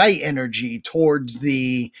give my energy towards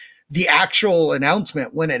the actual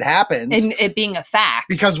announcement when it happens, and it being a fact.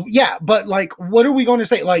 Because but like, what are we going to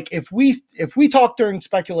say? Like, if we talk during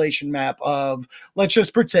speculation map of, let's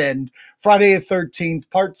just pretend Friday the 13th,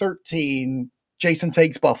 part 13, Jason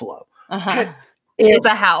Takes Buffalo. It's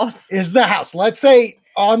a house. Is the house. Let's say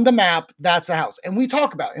on the map, that's a house. And we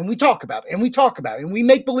talk about it, and we talk about it, and we talk about it, and we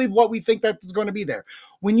make believe what we think that's going to be there.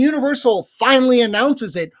 When Universal finally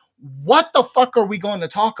announces it, what the fuck are we going to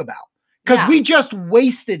talk about? Because we just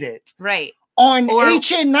wasted it on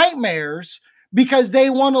HN Nightmares because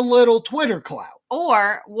they want a little Twitter clout.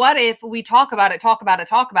 Or what if we talk about it,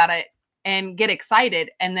 and get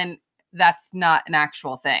excited, and then that's not an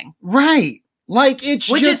actual thing? Right. Like,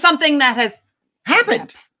 which is something that has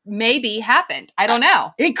happened. Maybe happened. I don't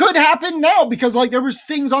know. It could happen now because, like, there was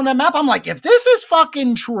things on that map. I'm like, if this is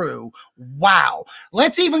fucking true, wow.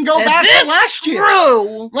 Let's even go back to last year.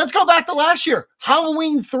 Let's go back to last year.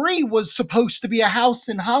 Halloween 3 was supposed to be a house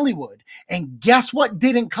in Hollywood. And guess what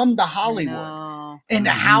didn't come to Hollywood? No. And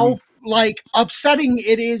how, like, upsetting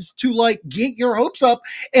it is to, like, get your hopes up.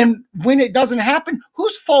 And when it doesn't happen,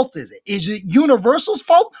 whose fault is it? Is it Universal's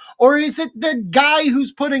fault? Or is it the guy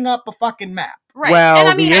who's putting up a fucking map? Right. Well, and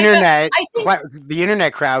I mean, the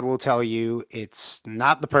internet crowd will tell you it's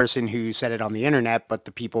not the person who said it on the internet, but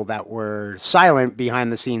the people that were silent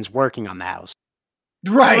behind the scenes working on the house.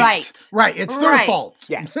 Right. It's their fault.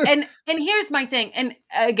 Yes. and here's my thing. And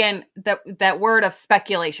again, that word of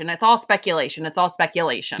speculation, it's all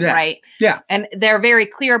speculation, right? Yeah. And they're very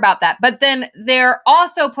clear about that. But then they're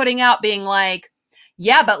also putting out being like,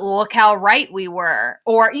 yeah, but look how right we were.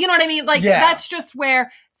 Or, you know what I mean? Like, that's just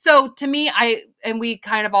where. So to me, we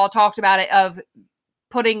kind of all talked about it, of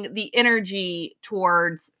putting the energy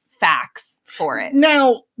towards facts for it.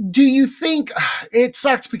 Now, do you think it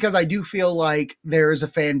sucks, because I do feel like there is a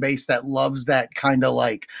fan base that loves that kind of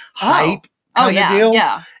like hype kind of deal.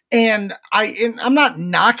 Yeah. And I'm not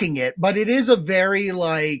knocking it, but it is a very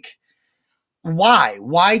like, why?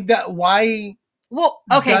 Well,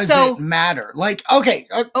 okay, does it matter? Like, okay.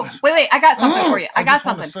 Wait, I got something for you. I got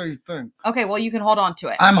something. Say thing. Okay, well, you can hold on to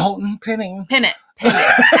it. I'm holding, pinning. Pin it.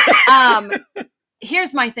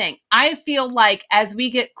 Here's my thing. I feel like as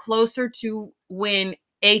we get closer to when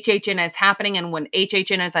HHN is happening and when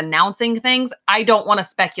HHN is announcing things, I don't want to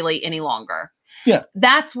speculate any longer. Yeah.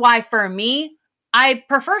 That's why for me, I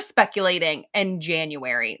prefer speculating in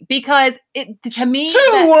January, because to me,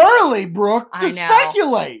 too early, Brooke, to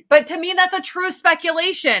speculate. But to me, that's a true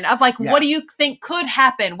speculation of like, what do you think could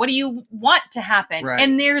happen? What do you want to happen? Right.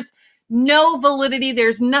 And there's no validity.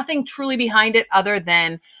 There's nothing truly behind it other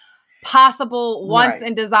than possible wants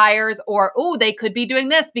and desires, or, oh, they could be doing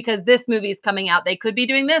this because this movie's coming out. They could be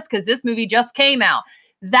doing this because this movie just came out.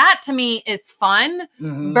 That to me is fun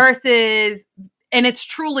versus... And it's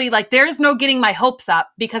truly like, there's no getting my hopes up,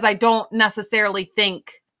 because I don't necessarily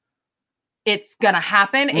think it's going to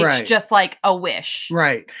happen. It's just like a wish.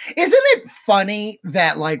 Right. Isn't it funny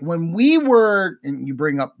that, like, when we were, and you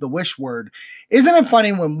bring up the wish word, isn't it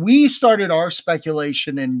funny when we started our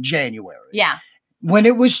speculation in January? Yeah. When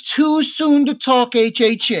it was too soon to talk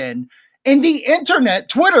HHN, and the internet,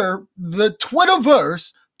 Twitter, the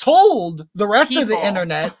Twitterverse told the rest of the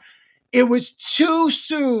internet, it was too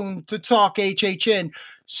soon to talk HHN.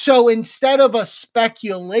 So instead of a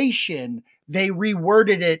speculation, they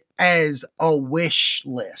reworded it as a wish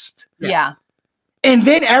list. Yeah. And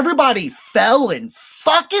then everybody fell in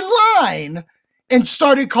fucking line and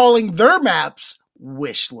started calling their maps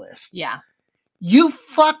wish lists. Yeah. You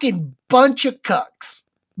fucking bunch of cucks.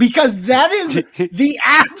 Because that is the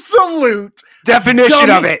absolute definition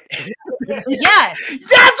of it. Yes.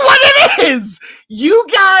 That's what it is. You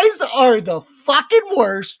guys are the fucking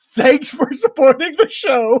worst. Thanks for supporting the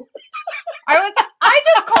show. I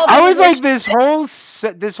was like,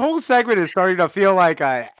 this whole segment is starting to feel like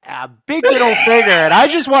a big middle finger, and I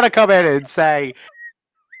just want to come in and say,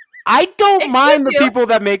 I don't mind the people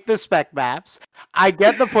that make the spec maps. I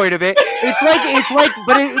get the point of it. It's like,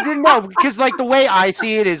 but no, because like the way I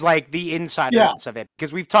see it is like the insiderness of it,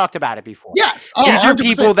 because we've talked about it before. Yes. These are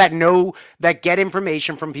people that know, that get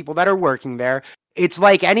information from people that are working there. It's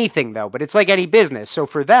like anything though, but it's like any business. So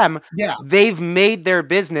for them, they've made their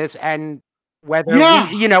business, and Whether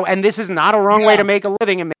and this is not a wrong way to make a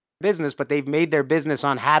living and make a business, but they've made their business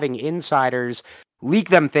on having insiders leak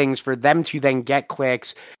them things for them to then get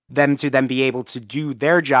clicks, them to then be able to do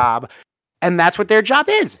their job. And that's what their job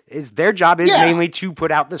is their job is mainly to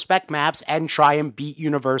put out the spec maps and try and beat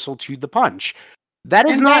Universal to the punch. That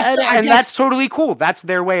is that's totally cool. That's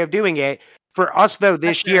their way of doing it. For us, though,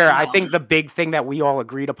 this year, I think the big thing that we all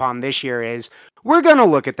agreed upon this year is we're going to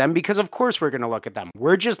look at them because, of course, we're going to look at them.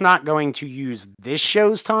 We're just not going to use this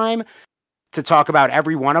show's time to talk about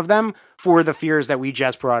every one of them for the fears that we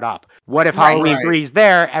just brought up. What if Halloween 3 is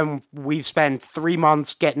there and we've spent 3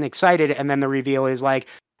 months getting excited and then the reveal is like,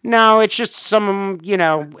 no, it's just some,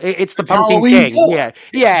 it's the Pumpkin Halloween King. 4.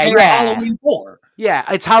 Yeah. Halloween 4. Yeah,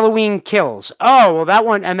 it's Halloween Kills. Oh, well, that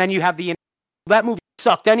one, and then you have that movie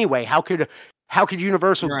sucked anyway. How could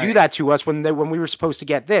Universal do that to us when we were supposed to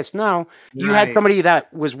get this? No, you had somebody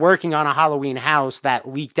that was working on a Halloween house that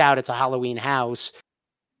leaked out it's a Halloween house.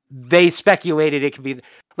 They speculated it could be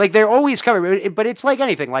like they're always covered, but it's like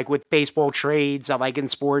anything, like with baseball trades, like in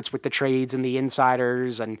sports with the trades and the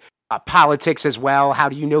insiders and politics as well. How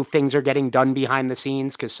do you know things are getting done behind the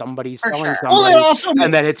scenes because somebody's selling something,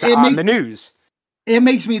 and then it's on the news. It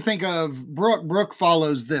makes me think of Brooke. Brooke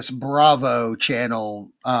follows this Bravo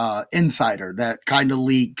channel insider that kind of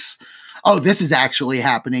leaks. Oh, this is actually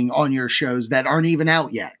happening on your shows that aren't even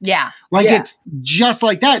out yet. Yeah. It's just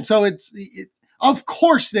like that. So of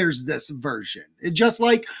course there's this version. It just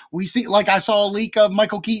like we see, like I saw a leak of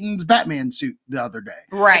Michael Keaton's Batman suit the other day.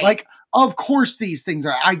 Right. Like, of course these things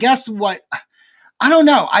are, I guess I don't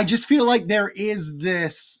know. I just feel like there is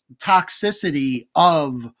this toxicity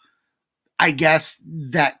of, I guess,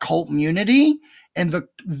 that cult community, and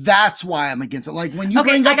that's why I'm against it. Like when you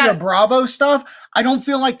bring up your Bravo stuff, I don't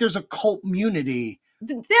feel like there's a cult community.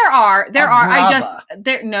 There are. There are.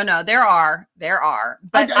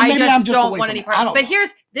 But I just don't want any part. But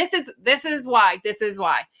this is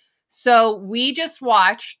why. So we just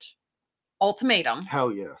watched Ultimatum.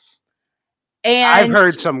 Hell yes. And I've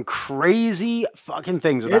heard some crazy fucking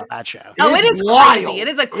things about that show. It is wild. Crazy. It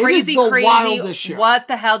is a crazy, crazy. What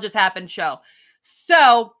the hell just happened show.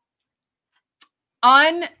 So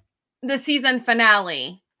on the season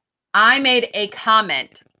finale, I made a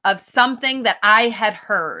comment of something that I had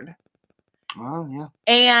heard. Oh, yeah.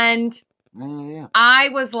 And I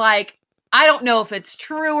was like, I don't know if it's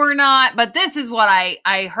true or not, but this is what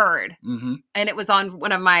I heard. Mm-hmm. And it was on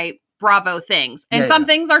one of my Bravo things. And some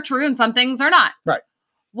things are true and some things are not. Right.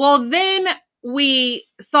 Well, then we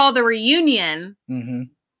saw the reunion. Mm-hmm.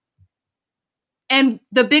 And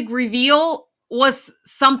the big reveal was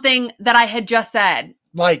something that I had just said.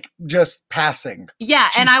 Like just passing. Yeah.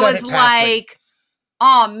 And I was like,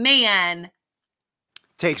 oh man.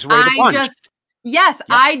 Takes away the punch.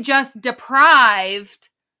 I just deprived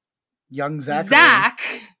young Zach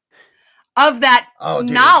of that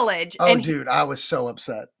knowledge. Oh, and dude, I was so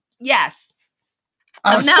upset. Yes.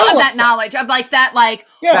 Of that knowledge of like that, like,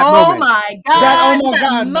 oh my God,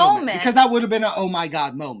 that moment. Because that would have been an oh my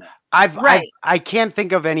God moment. I can't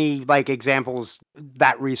think of any like examples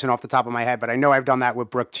that recent off the top of my head, but I know I've done that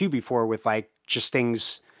with Brooke too before with like just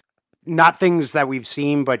things, not things that we've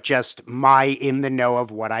seen, but just my in the know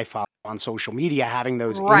of what I follow on social media, having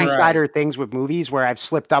those insider things with movies where I've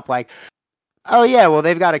slipped up like, oh yeah, well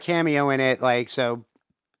they've got a cameo in it. Like, so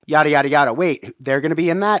yada, yada, yada. Wait, they're going to be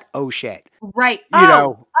in that? Oh shit. Right.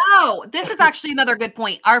 This is actually another good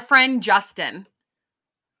point. Our friend Justin,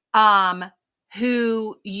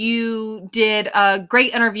 who you did a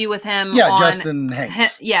great interview with him. Yeah, Justin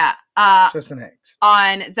Hanks. Justin Hanks.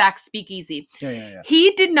 On Zach's Speakeasy. Yeah.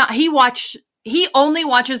 He only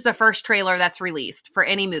watches the first trailer that's released for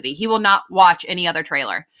any movie. He will not watch any other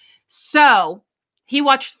trailer. So he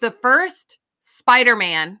watched the first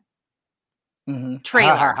Spider-Man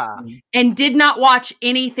trailer and did not watch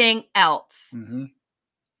anything else. Mm-hmm.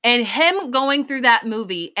 And him going through that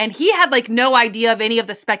movie, and he had like no idea of any of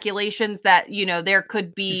the speculations that, there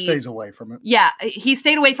could be. He stays away from it. Yeah. He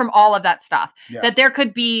stayed away from all of that stuff. Yeah. That there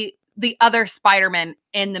could be the other Spider-Man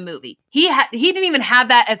in the movie. He didn't even have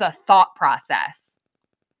that as a thought process.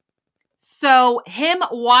 So him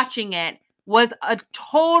watching it was a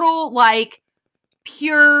total like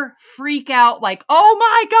pure freak out, like, oh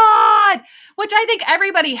my God, which I think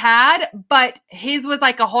everybody had, but his was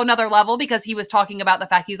like a whole nother level because he was talking about the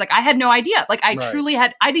fact he was like, I had no idea. Like I truly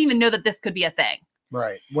I didn't even know that this could be a thing.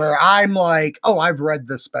 Right. Where I'm like, oh, I've read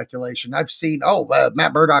this speculation. I've seen,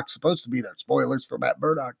 Matt Murdock's supposed to be there. Spoilers for Matt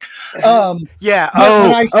Murdock. Yeah.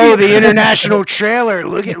 when I see The international trailer.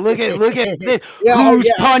 Look at this. Yeah, Who's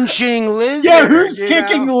punching Lizard? Yeah, who's you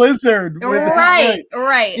kicking know? Lizard? Right.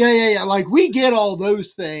 Yeah. Like we get all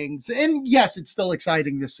those things. And yes, it's still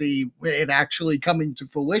exciting to see it actually coming to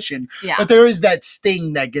fruition. Yeah. But there is that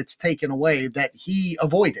sting that gets taken away that he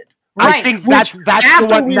avoided. I think that's the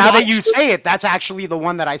one. we Now that you watched it- say it, that's actually the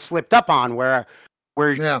one that I slipped up on, where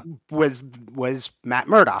was Matt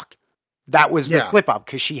Murdock. That was the Yeah. clip up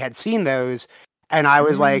because she had seen those, and I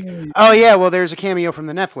was like, Mm. "Oh yeah, well, there's a cameo from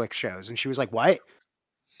the Netflix shows," and she was like, "What?"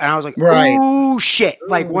 And I was like, Right. "Oh shit!"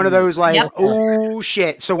 Like one of those, like, Yep. "Oh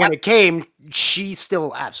shit!" So when it came, she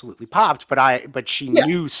still absolutely popped, but she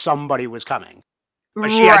knew somebody was coming. But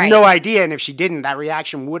she had no idea, and if she didn't, that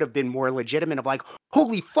reaction would have been more legitimate of like,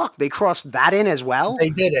 holy fuck, they crossed that in as well? They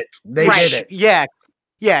did it. They Right. did it.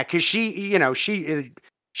 Yeah, because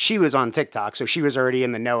she was on TikTok, so she was already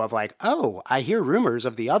in the know of like, oh, I hear rumors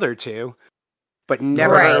of the other two, but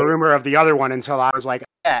never heard a Right. rumor of the other one until I was like,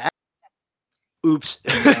 oops.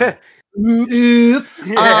 Oops.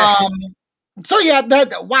 So yeah,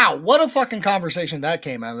 wow, what a fucking conversation that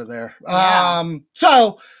came out of there. Yeah.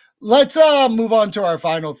 So let's move on to our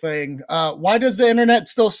final thing. Why does the internet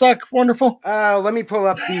still suck? Wonderful. Let me pull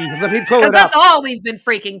it Because up. that's all we've been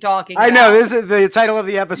freaking talking about. I know this is the title of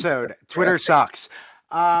the episode. Twitter sucks.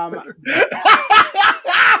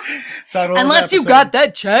 Title of Unless the you episode. got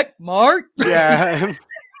that check mark. Yeah.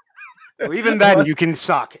 Well, even then, you can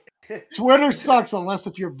suck. Twitter sucks unless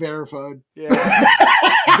if you're verified. Yeah.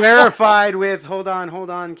 Verified with, hold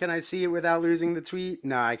on. Can I see it without losing the tweet?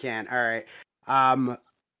 No, I can't. All right. I'm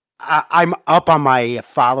up on my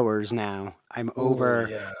followers now. I'm over.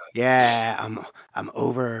 I'm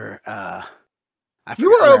over. You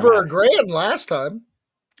were over $1,000 last time.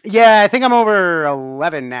 Yeah, I think I'm over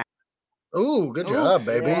 11 now. Ooh, good job,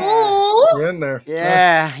 baby. Yeah. You're in there.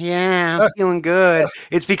 Yeah, I'm feeling good.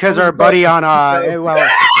 It's because our buddy on well,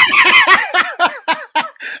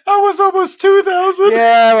 I was almost 2,000.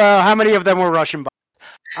 yeah, well, how many of them were Russian bots?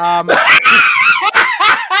 I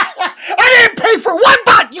didn't pay for one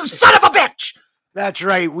bot, you son of a bitch. That's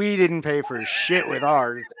right. We didn't pay for shit with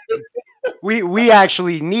ours. We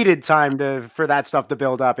actually needed time for that stuff to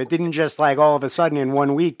build up. It didn't just like all of a sudden in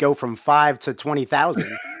 1 week go from 5 to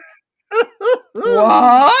 20,000.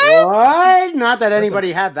 What? What? Not that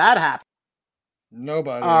anybody had that happen.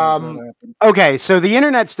 Nobody. Okay, so the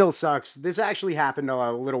internet still sucks. This actually happened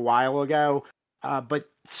a little while ago. But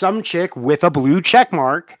some chick with a blue check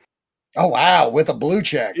mark. Oh wow, with a blue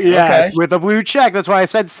check. Yeah, Okay. with a blue check. That's why I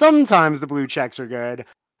said sometimes the blue checks are good.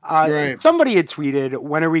 Right. Somebody had tweeted,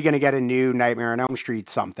 when are we going to get a new Nightmare on Elm Street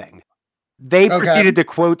something? They Okay. proceeded to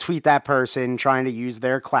quote tweet that person trying to use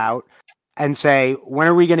their clout and say, when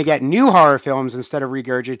are we going to get new horror films instead of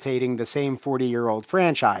regurgitating the same 40-year-old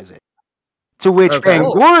franchises? To which Okay.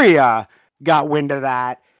 Fangoria got wind of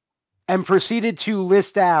that and proceeded to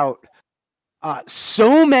list out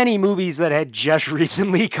so many movies that had just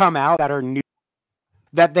recently come out that are new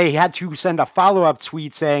that they had to send a follow-up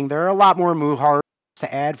tweet saying there are a lot more horror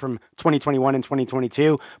to add from 2021 and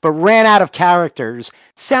 2022, but ran out of characters.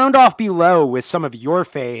 Sound off below with some of your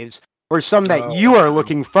faves or some that you are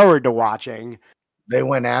looking forward to watching. They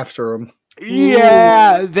went after him.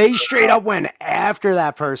 Yeah, they straight up went after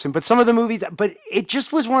that person. But some of the movies, but it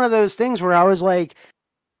just was one of those things where I was like,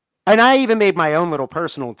 and I even made my own little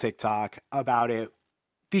personal TikTok about it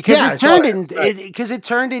because Yeah, it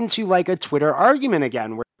turned into like a Twitter argument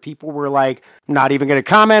again, where people were like, not even going to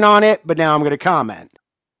comment on it, but now I'm going to comment.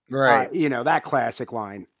 Right. That classic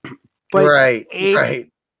line. But right. I'm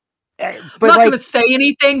but not like, going to say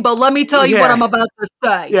anything, but let me tell you what I'm about to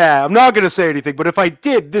say. yeah, I'm not going to say anything, but if I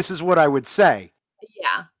did, this is what I would say.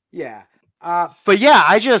 Yeah. Yeah. But yeah,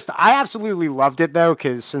 I absolutely loved it though,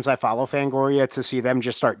 because since I follow Fangoria, to see them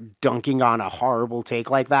just start dunking on a horrible take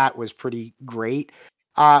like that was pretty great.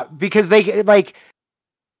 Because they like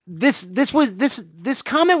this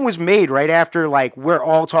comment was made right after like we're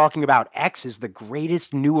all talking about X is the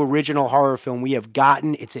greatest new original horror film we have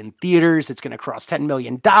gotten. It's in theaters. It's going to cross $10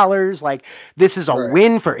 million. Like this is a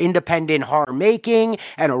win for independent horror making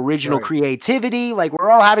and original creativity. Like we're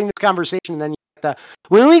all having this conversation, and then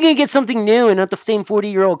when are we going to get something new and not the same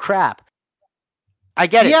 40-year-old crap? I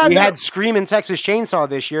get it. Yeah, we had Scream and Texas Chainsaw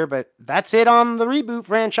this year, but that's it on the reboot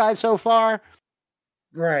franchise so far.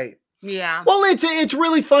 Right. Yeah. Well, it's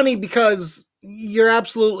really funny because you're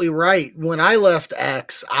absolutely right. When I left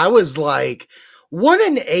X, I was like, what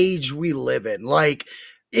an age we live in. Like,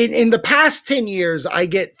 in the past 10 years, I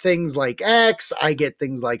get things like X, I get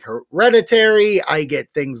things like Hereditary, I get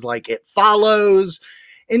things like It Follows.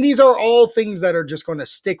 And these are all things that are just going to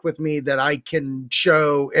stick with me that I can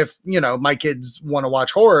show if, my kids want to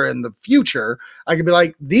watch horror in the future. I can be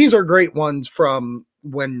like, these are great ones from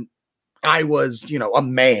when I was, a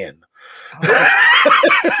man.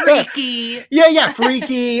 Freaky. Yeah,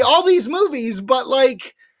 Freaky, all these movies. But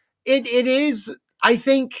like, it is, I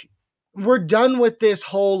think we're done with this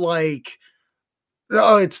whole like,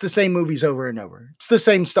 oh, it's the same movies over and over. It's the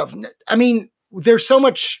same stuff. I mean, there's so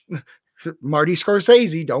much... Marty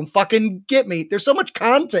Scorsese, don't fucking get me. There's so much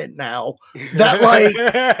content now that like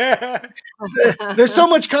there's so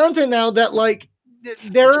much content now that like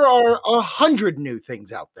there are 100 new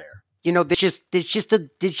things out there. There's just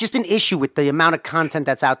an issue with the amount of content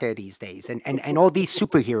that's out there these days, and all these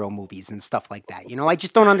superhero movies and stuff like that. I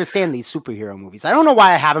just don't understand these superhero movies. I don't know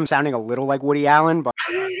why I have him sounding a little like Woody Allen, but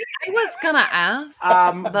I was gonna ask.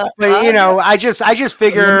 But I just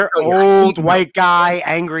figure old white guy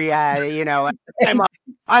angry at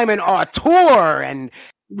I'm an auteur, and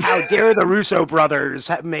how dare the Russo brothers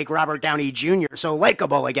make Robert Downey Jr. so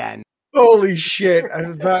likable again. Holy shit.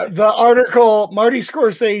 The article, Marty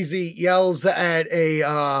Scorsese yells at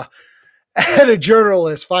a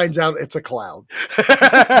journalist, finds out it's a cloud. But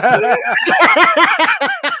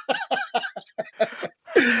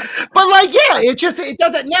like, yeah, it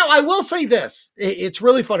doesn't. Now I will say this. It's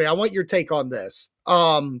really funny. I want your take on this.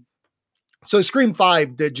 So Scream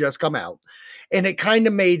 5 did just come out, and it kind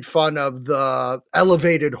of made fun of the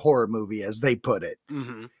elevated horror movie, as they put it.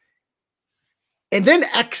 Mm-hmm. And then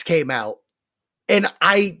X came out, and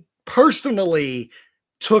I personally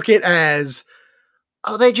took it as,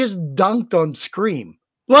 oh, they just dunked on Scream.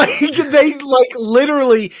 Like, they, like,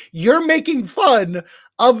 literally, you're making fun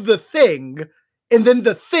of The Thing, and then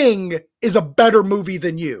The Thing is a better movie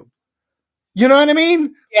than you. You know what I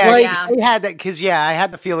mean? Yeah, like, yeah. I had that, because, I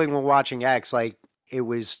had the feeling when watching X, like, it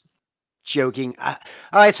was joking.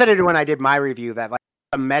 I said it when I did my review, that, like,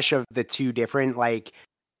 a mesh of the two different, like,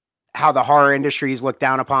 how the horror industry is looked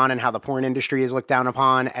down upon and how the porn industry is looked down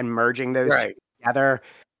upon, and merging those two together.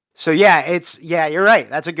 So you're right.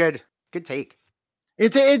 That's a good take.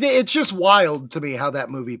 It's just wild to me how that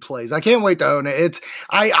movie plays. I can't wait to own it.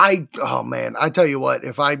 Oh man, I tell you what,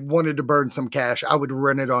 if I wanted to burn some cash, I would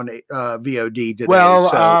rent it on VOD today. Well,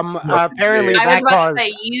 so, apparently I was that about to caused...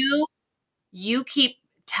 say, you keep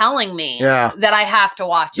telling me Yeah. that I have to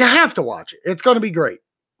watch you it. have to watch it. It's going to be great.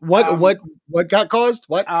 What got caused?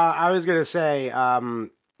 What? I was gonna say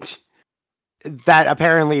that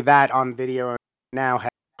apparently that on video now has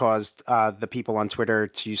caused the people on Twitter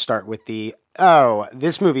to start with the, oh,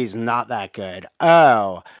 this movie's not that good.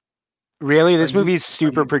 Oh, really? This movie's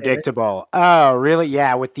super predictable. Oh, really?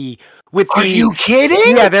 Yeah. Are you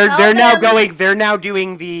kidding? Yeah, they're now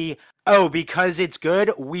doing the, oh, because it's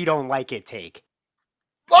good, we don't like it take.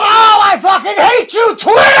 Oh, I fucking hate you,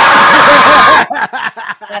 Twitter!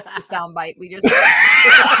 That's the soundbite we just.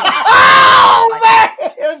 Oh man!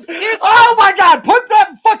 Oh my god! Put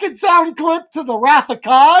that fucking sound clip to the Wrath of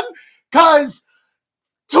Khan, cause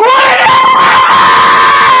Twitter! Oh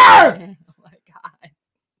my god!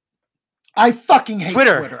 I fucking hate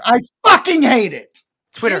Twitter. I fucking hate it.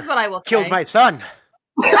 Twitter. Here's what I will say. Killed my son.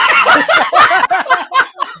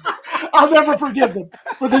 I'll never forgive them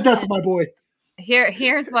for the death of my boy.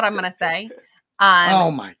 Here's what I'm gonna say. Oh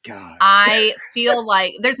my god! I feel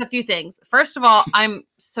like there's a few things. First of all, I'm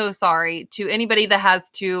so sorry to anybody that has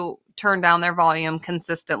to turn down their volume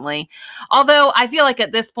consistently. Although I feel like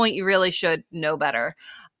at this point you really should know better.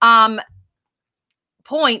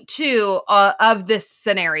 Point two of this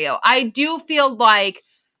scenario, I do feel like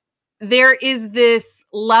there is this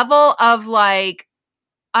level of like,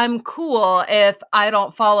 I'm cool if I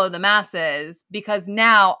don't follow the masses because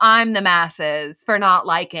now I'm the masses for not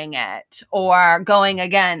liking it or going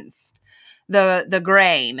against the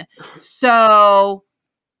grain. So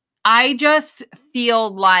I just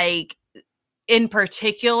feel like in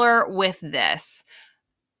particular with this,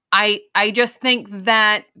 I just think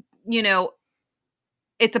that,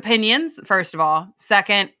 it's opinions, first of all.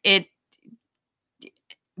 Second,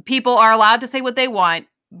 people are allowed to say what they want.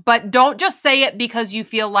 But don't just say it because you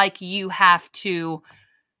feel like you have to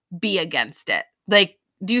be against it. Like,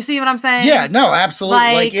 do you see what I'm saying? Yeah, no, absolutely.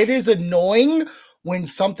 Like it is annoying when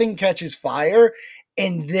something catches fire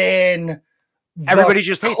and then everybody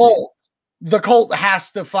just hates it. The cult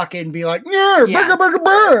has to fucking be like, burger, burger,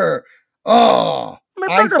 burger. Oh,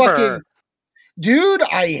 dude,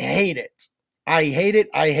 I hate it. I hate it.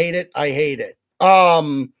 I hate it. I hate it.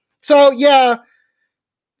 So yeah.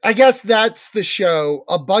 I guess that's the show.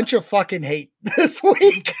 A bunch of fucking hate this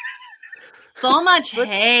week. So much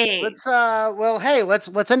hate. Let's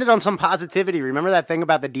end it on some positivity. Remember that thing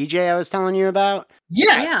about the DJ I was telling you about?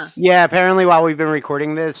 Yes. Yeah, apparently while we've been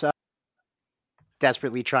recording this,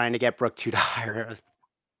 desperately trying to get Brooke to hire us.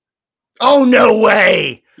 Oh, no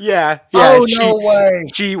way. Yeah. Oh, no way.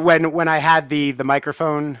 She when I had the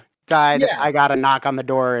microphone died, Yeah. I got a knock on the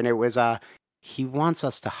door and it was he wants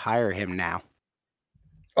us to hire him now.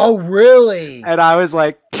 Oh, really? And I was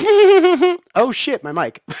like, oh shit, my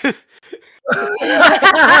mic.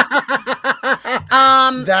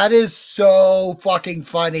 That is so fucking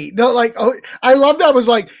funny. No, like, oh, I love that. It was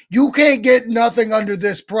like, you can't get nothing under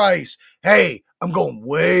this price. Hey, I'm going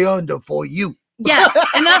way under for you. Yes,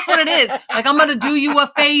 and that's what it is. Like, I'm gonna do you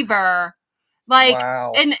a favor. Like,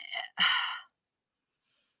 Wow. and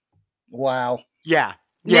Wow. Yeah.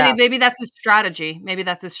 maybe that's his strategy. Maybe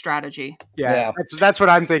that's his strategy. Yeah. That's what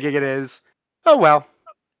I'm thinking it is. Oh well.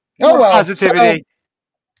 Oh, well. Positivity. So,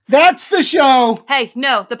 that's the show. Hey,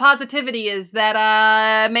 no, the positivity is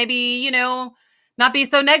that maybe, not be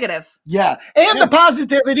so negative. Yeah. And the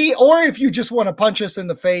positivity, or if you just want to punch us in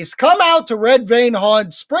the face, come out to Red Vein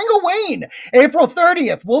Haunt Spring Halloween, April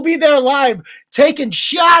 30th. We'll be there live taking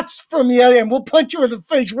shots from you, and we'll punch you in the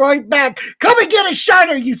face right back. Come and get a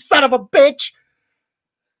shiner, you son of a bitch.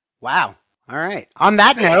 Wow. All right. On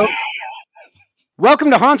that note,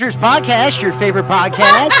 welcome to Haunters Podcast, your favorite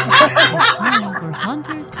podcast. It's time for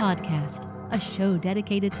Haunters Podcast, a show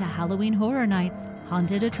dedicated to Halloween horror nights,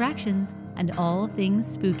 haunted attractions, and all things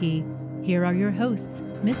spooky. Here are your hosts,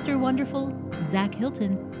 Mr. Wonderful, Zach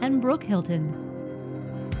Hilton, and Brooke Hilton.